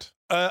that bad.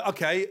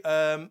 Okay.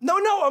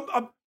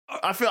 No.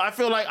 I feel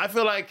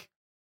like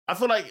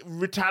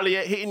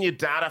hitting your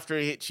dad after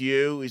he hits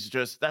you is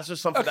that's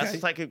just something that's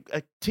just like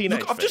a teenage.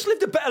 Look, I've just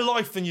lived a better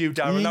life than you,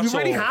 Darren. You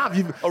really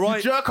have. All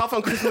right. You jerk off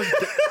on Christmas.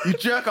 You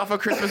jerk off on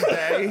Christmas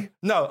Day.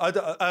 No, I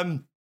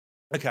don't.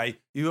 Okay.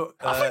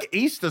 I think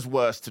Easter's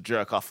worse to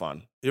jerk off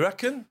on. You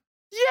reckon?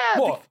 Yeah.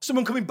 What?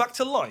 Someone coming back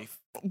to life?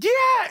 Yeah,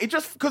 it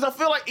just because I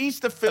feel like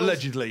Easter feels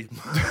Allegedly.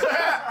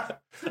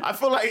 I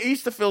feel like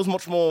Easter feels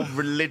much more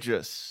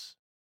religious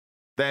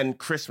than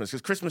Christmas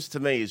because Christmas to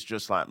me is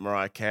just like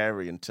Mariah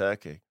Carey and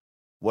turkey,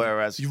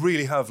 whereas You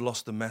really have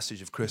lost the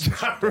message of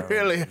Christmas. I Darren.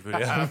 really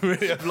You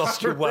really have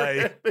lost your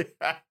way.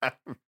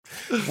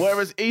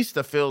 Whereas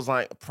Easter feels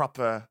like a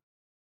proper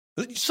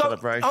So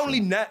celebration.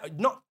 only now,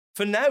 not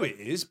for now it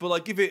is, but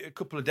like give it a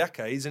couple of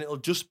decades and it'll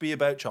just be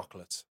about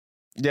chocolate.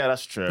 Yeah,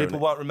 that's true. People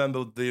won't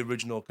remember the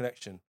original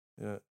connection.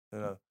 Yeah, you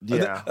know.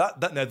 Yeah.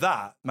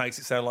 That makes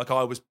it sound like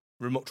I was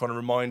trying to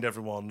remind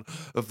everyone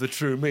of the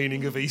true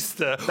meaning of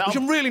Easter, which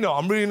I'm really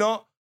not. I'm really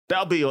not.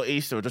 That'll be your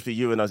Easter. It'll just be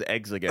you and those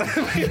eggs again.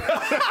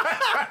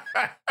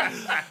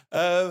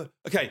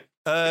 Okay.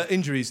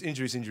 Injuries.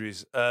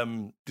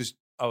 Just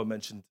I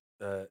mentioned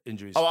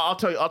injuries. Oh, I'll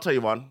tell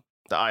you one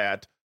that I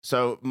had.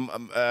 So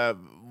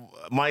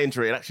my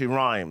injury, it actually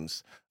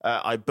rhymes.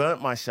 I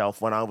burnt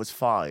myself when I was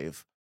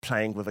 5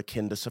 playing with a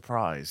Kinder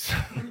Surprise.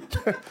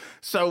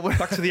 So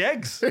Back to the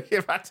eggs.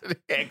 Yeah, back to the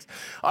eggs.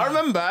 I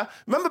remember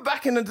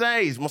back in the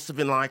days, must have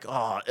been like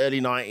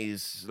early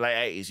 90s,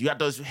 late 80s. You had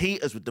those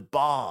heaters with the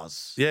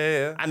bars.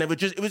 Yeah. And it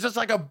was just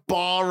like a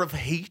bar of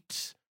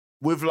heat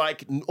with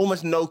like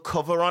almost no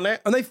cover on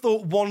it. And they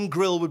thought one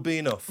grill would be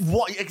enough.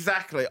 What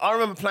exactly? I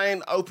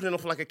remember opening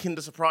up like a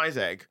Kinder Surprise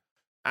egg,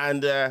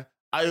 and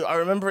I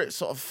remember it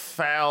sort of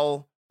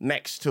fell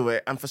next to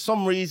it, and for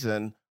some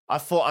reason I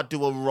thought I'd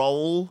do a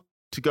roll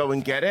to go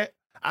and get it,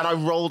 and I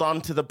rolled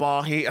onto the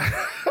bar heater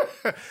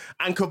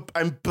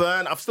and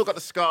burnt. I've still got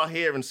the scar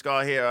here,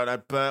 and I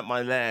burnt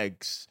my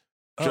legs.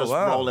 Just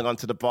rolling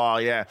onto the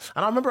bar, yeah.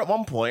 And I remember at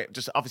one point,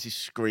 just obviously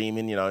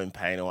screaming, in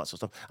pain, all that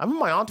sort of stuff. I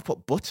remember my aunt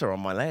put butter on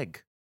my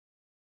leg.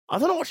 I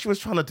don't know what she was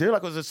trying to do.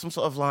 Like, was there some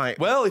sort of like...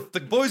 Well, if the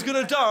boy's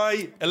going to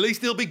die, at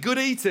least he'll be good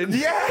eating.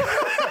 Yeah!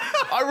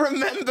 I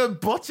remember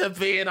butter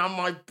being on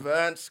my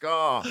burnt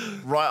scar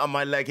right on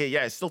my leg here.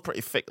 Yeah, it's still pretty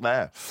thick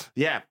there.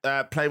 Yeah,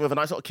 playing with a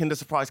nice little Kinder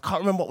Surprise.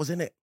 Can't remember what was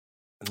in it.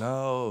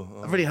 No.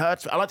 It really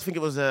hurts. I like to think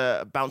it was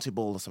a bouncy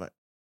ball or something.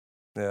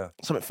 Yeah.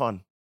 Something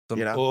fun.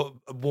 Or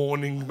a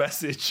warning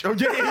message. Oh,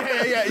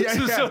 yeah.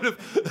 Some sort of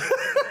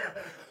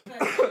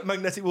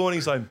magnetic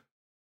warning sign.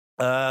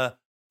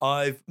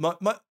 I've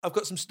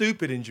got some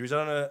stupid injuries.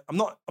 I don't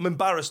know. I'm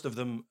embarrassed of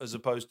them as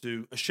opposed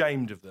to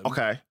ashamed of them.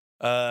 Okay.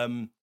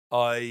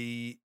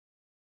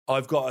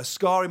 I've got a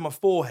scar in my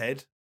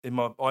forehead, in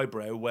my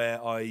eyebrow,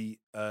 where I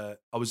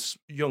was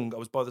young. I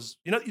was by this,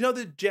 you know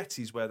the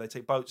jetties where they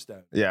take boats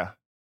down. Yeah.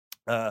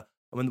 And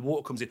when the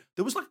water comes in,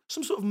 there was like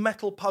some sort of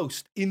metal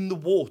post in the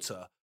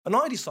water, and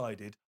I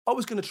decided I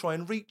was going to try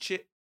and reach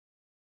it.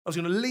 I was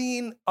going to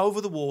lean over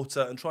the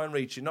water and try and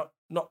reach it, not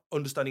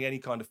understanding any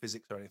kind of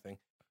physics or anything.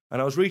 And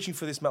I was reaching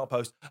for this metal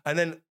post, and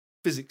then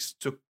physics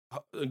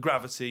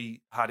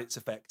gravity had its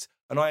effect,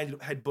 and I ended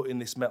up headbutting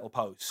this metal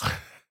post,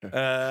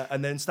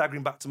 and then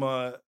staggering back to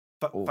my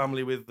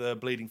family with a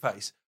bleeding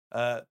face.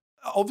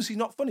 Obviously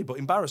not funny, but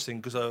embarrassing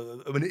because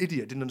I'm an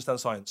idiot, didn't understand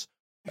science.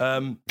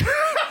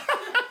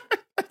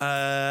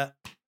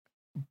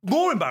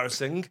 More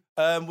embarrassing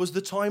was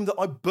the time that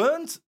I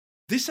burnt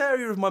this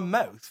area of my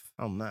mouth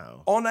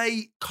on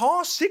a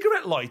car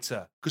cigarette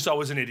lighter because I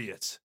was an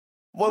idiot.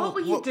 What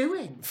were you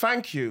doing?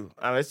 Thank you,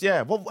 Alice.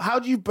 Yeah. Well, how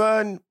do you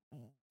burn?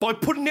 By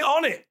putting it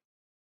on it.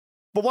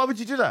 But why would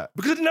you do that?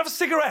 Because I didn't have a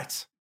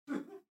cigarette.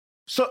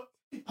 So,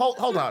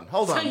 hold on.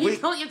 So you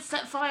thought you'd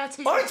set fire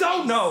to your I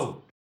don't face?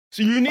 know.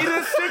 So you needed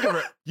a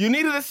cigarette.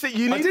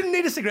 I didn't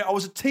need a cigarette. I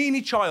was a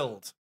teeny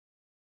child.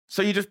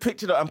 So you just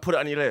picked it up and put it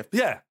on your lip?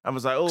 Yeah. And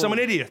was like, oh. Because I'm an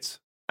idiot.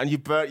 And you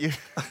burnt you.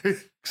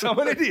 Because I'm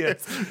an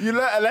idiot. You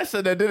learnt a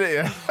lesson then, didn't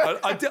you?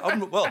 I did.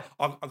 I've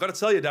got to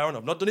tell you, Darren,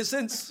 I've not done it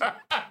since.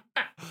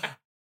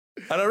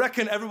 And I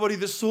reckon everybody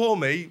that saw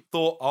me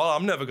thought, oh,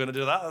 I'm never going to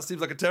do that. That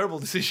seems like a terrible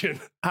decision.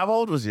 How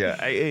old was you?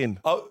 18?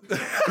 Oh.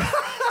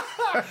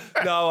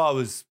 No, I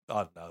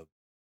don't know,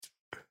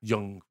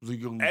 young.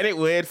 Ain't it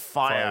weird?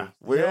 Fire.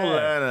 We all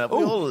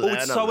learn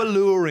it's so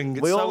alluring.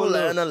 We all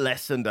learn a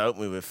lesson, don't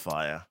we, with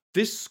fire?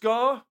 This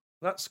scar,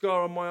 that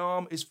scar on my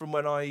arm, is from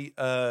when I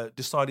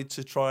decided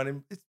to try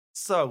and... It's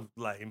so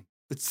lame.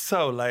 It's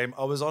so lame.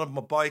 I was on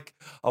my bike.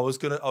 I was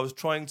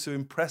trying to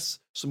impress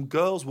some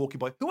girls walking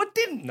by who I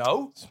didn't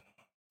know.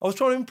 I was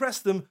trying to impress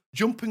them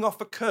jumping off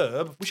a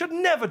curb, which I'd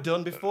never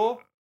done before.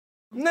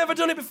 Never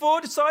done it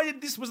before. Decided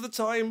this was the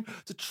time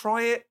to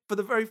try it for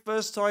the very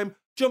first time.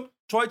 Jumped,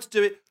 tried to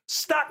do it,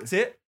 stacked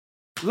it,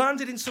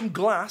 landed in some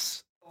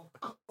glass,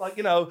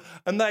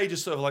 and they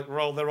just sort of like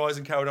rolled their eyes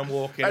and carried on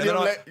walking. And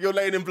you're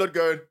laying in blood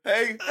going,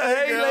 hey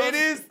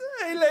ladies.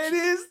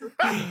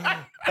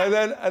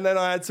 and then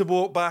I had to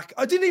walk back.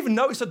 I didn't even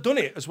notice I'd done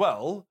it as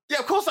well. Yeah,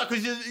 of course not,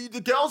 because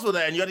the girls were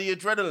there and you had the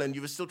adrenaline.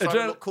 You were still trying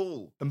to look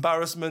cool.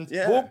 Embarrassment.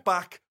 Yeah. Walked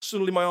back.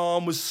 Suddenly my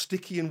arm was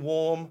sticky and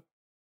warm.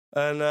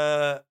 And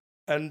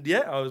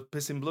yeah, I was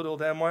pissing blood all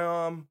down my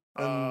arm.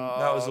 And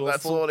that was awful.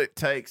 That's all it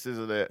takes,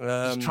 isn't it?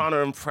 Just trying to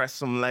impress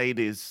some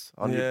ladies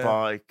on your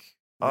bike.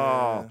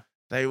 Yeah.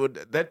 Oh,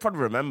 they'd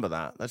probably remember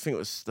that. I think it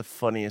was the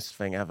funniest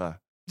thing ever.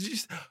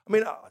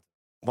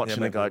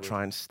 watching a guy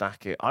try and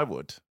stack it. I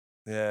would.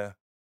 Yeah.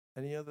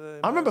 Any other?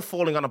 I remember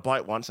falling on a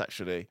bike once,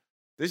 actually.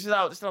 This is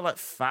how like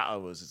fat I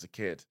was as a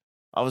kid.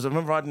 I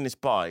remember riding this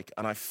bike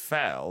and I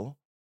fell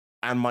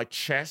and my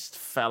chest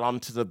fell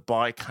onto the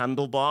bike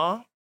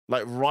handlebar,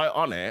 like right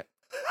on it.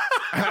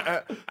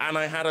 And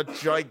I had a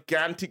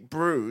gigantic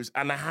bruise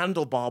and the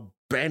handlebar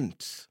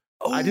bent.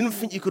 Oh. I didn't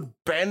think you could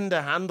bend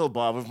a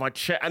handlebar with my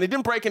chest. And it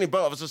didn't break any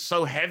bone. It was just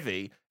so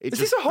heavy. Is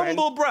this a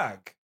humble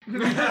brag? No,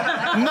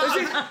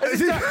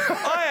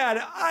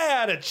 I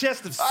had a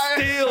chest of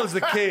steel as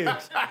a kid.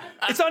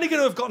 It's only going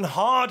to have gotten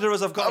harder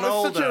as I've gotten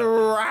older. I was such a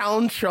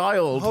round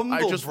child. Humble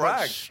I just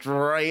brag. went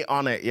straight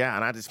on it, yeah.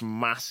 And I had this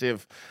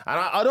massive, and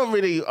I don't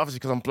really, obviously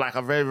because I'm black,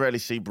 I very rarely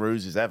see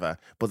bruises ever.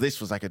 But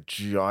this was like a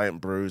giant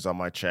bruise on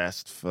my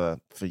chest for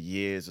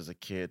years as a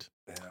kid.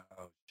 Yeah,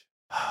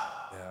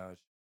 ouch.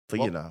 But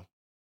you know,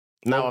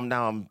 now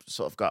I'm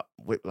sort of got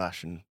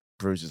whiplash and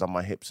bruises on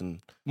my hips and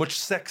much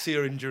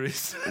sexier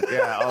injuries.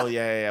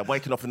 Yeah.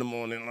 Waking up in the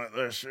morning like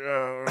this.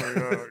 Yeah,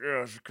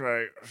 it's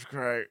great.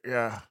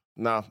 Yeah.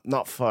 No,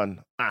 not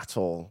fun at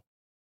all.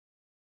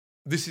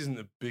 This isn't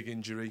a big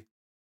injury,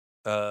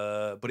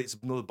 but it's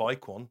another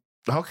bike one.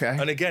 Okay.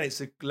 And again, it's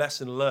a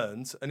lesson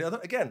learned. And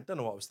don't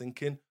know what I was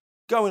thinking.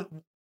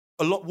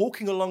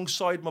 Walking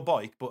alongside my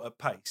bike, but at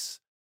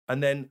pace,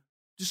 and then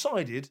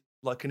decided,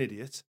 like an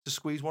idiot, to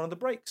squeeze one of the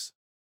brakes.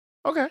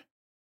 Okay.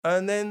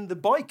 And then the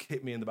bike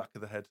hit me in the back of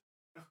the head.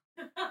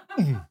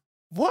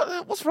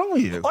 What's wrong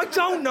with you? I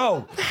don't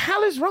know. What the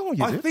hell is wrong with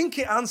you? I think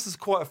it answers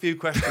quite a few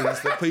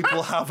questions that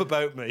people have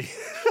about me.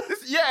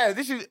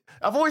 This is.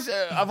 I've always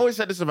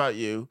said this about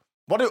you.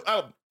 What did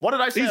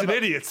I say? He's an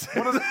idiot.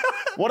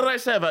 What did I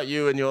say about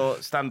you and your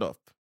stand-up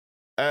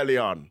early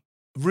on?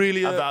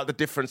 Really? About the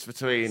difference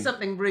between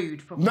something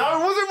rude. Probably. No,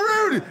 it wasn't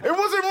rude. It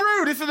wasn't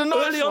rude. This is a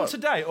nice early on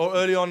today, or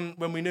early on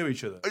when we knew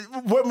each other.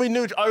 When we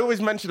knew, I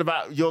always mentioned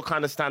about your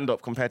kind of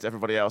stand-up compared to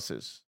everybody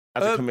else's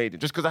as a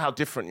comedian, just because of how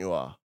different you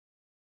are.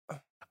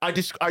 I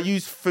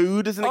use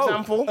food as an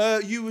example.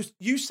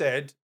 You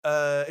said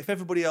if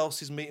everybody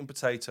else is meat and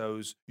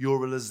potatoes,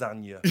 you're a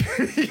lasagna.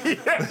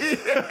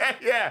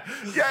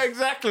 yeah,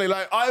 exactly.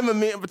 Like I'm a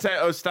meat and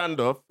potatoes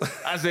stand-up,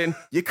 as in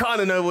you kind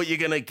of know what you're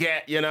gonna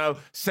get.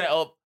 Set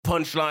up.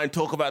 Punchline,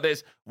 talk about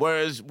this.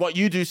 Whereas what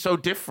you do is so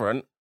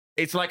different,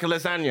 it's like a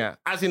lasagna.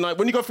 As in, like,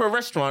 when you go for a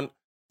restaurant,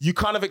 you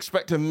kind of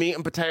expect a meat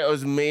and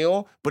potatoes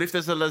meal, but if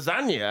there's a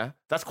lasagna,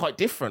 that's quite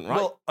different, right?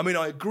 Well, I mean,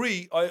 I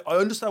agree. I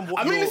understand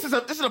what this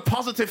is a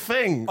positive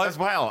thing as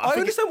well. I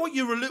understand what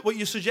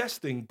you're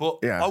suggesting, but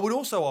I would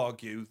also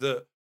argue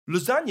that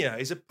lasagna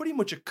is pretty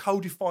much a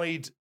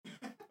codified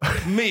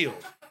meal.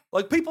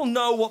 Like, people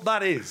know what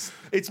that is.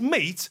 It's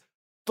meat,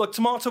 like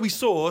tomatoey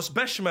sauce,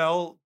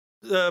 bechamel,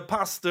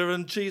 pasta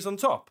and cheese on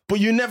top. But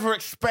you never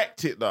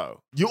expect it,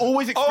 though. You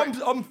always expect...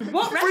 I'm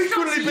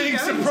frequently being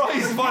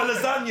surprised by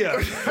lasagna.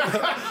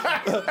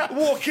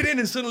 Walking in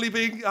and suddenly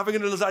having a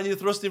lasagna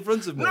thrust in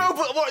front of me. No,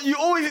 but what? You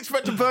always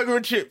expect a burger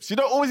and chips. You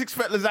don't always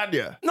expect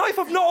lasagna. No, if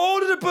I've not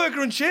ordered a burger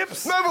and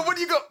chips. No, but when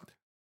you got...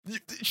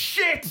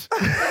 Shit!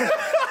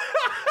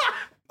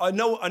 I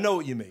know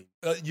what you mean.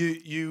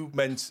 You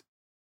meant...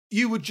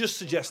 You were just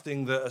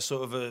suggesting that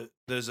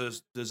there's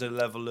a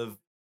level of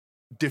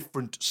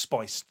different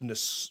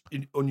spicedness,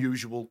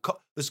 unusual.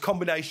 There's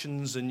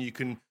combinations, and you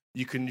can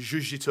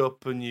zhuzh it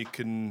up, and you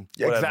can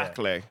whatever.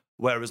 Exactly.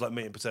 Whereas like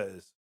meat and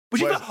potatoes.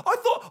 But I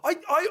thought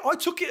I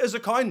took it as a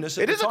kindness.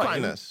 It is a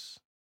kindness.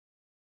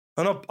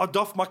 And I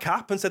doffed my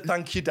cap and said,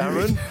 "Thank you,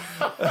 Darren."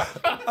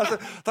 I said,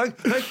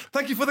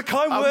 "Thank you for the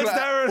kind words,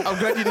 Darren." I'm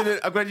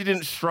glad you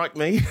didn't strike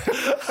me.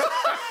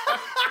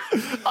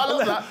 I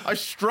love that. I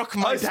struck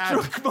my dad.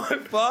 I struck my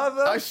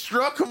father. I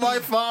struck my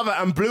father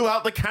and blew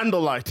out the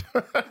candlelight.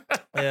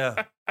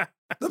 Yeah.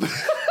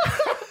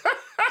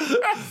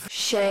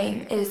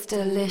 Shame is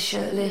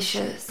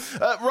delicious.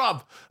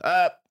 Rob,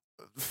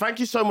 thank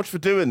you so much for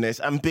doing this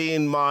and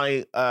being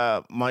my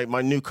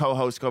my new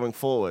co-host going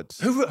forward.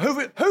 Who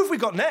have we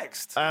got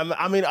next?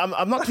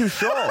 I'm not too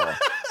sure.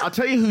 I'll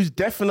tell you who's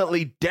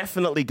definitely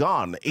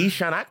gone.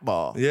 Ishan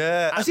Akbar.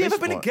 Yeah. Has he ever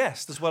been a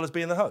guest as well as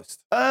being the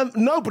host?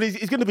 No, but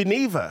he's going to be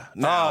neither.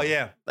 Now. Oh,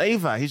 yeah.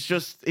 Either. He's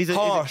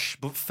harsh,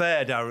 but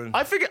fair, Darren.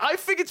 I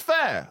think it's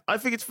fair.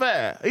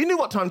 He knew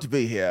what time to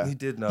be here. He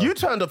did know. You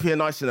turned up here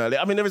nice and early.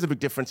 I mean, there is a big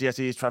difference. Yes,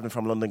 he is traveling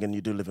from London and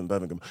you do live in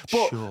Birmingham.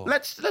 But sure.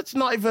 let's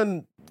not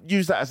even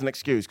use that as an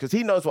excuse because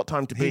he knows what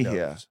time to be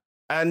here.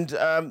 And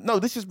no,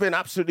 this has been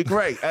absolutely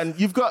great. And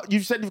you've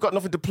said you've got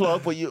nothing to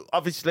plug, but you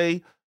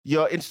obviously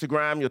your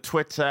Instagram, your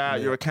Twitter,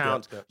 your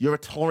account, you're a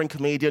touring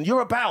comedian. I'm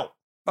about.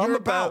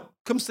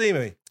 Come see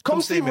me.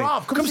 Come see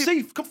Rob. Come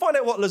find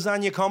out what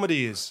lasagna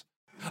comedy is.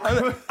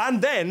 And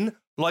then,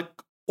 like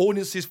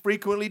audiences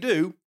frequently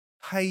do,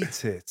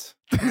 hate it.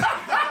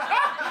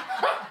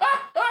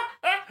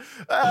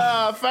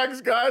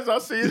 Thanks, guys.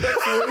 I'll see you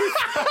next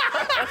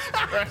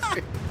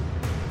week.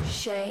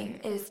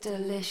 Shame is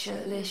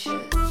delicious.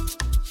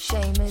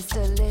 Shame is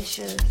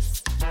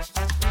delicious.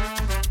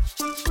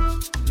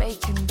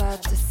 Making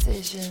bad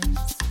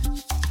decisions.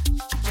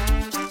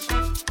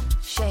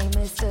 Shame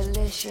is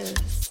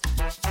delicious.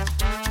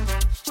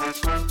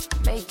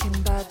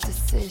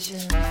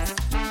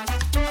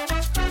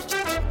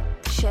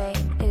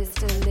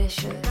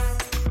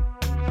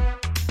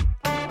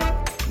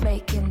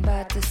 Making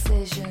bad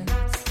decisions.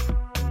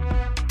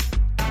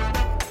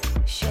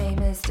 Shame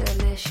is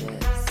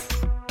delicious.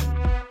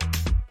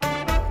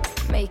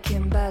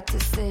 Making bad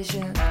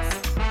decisions.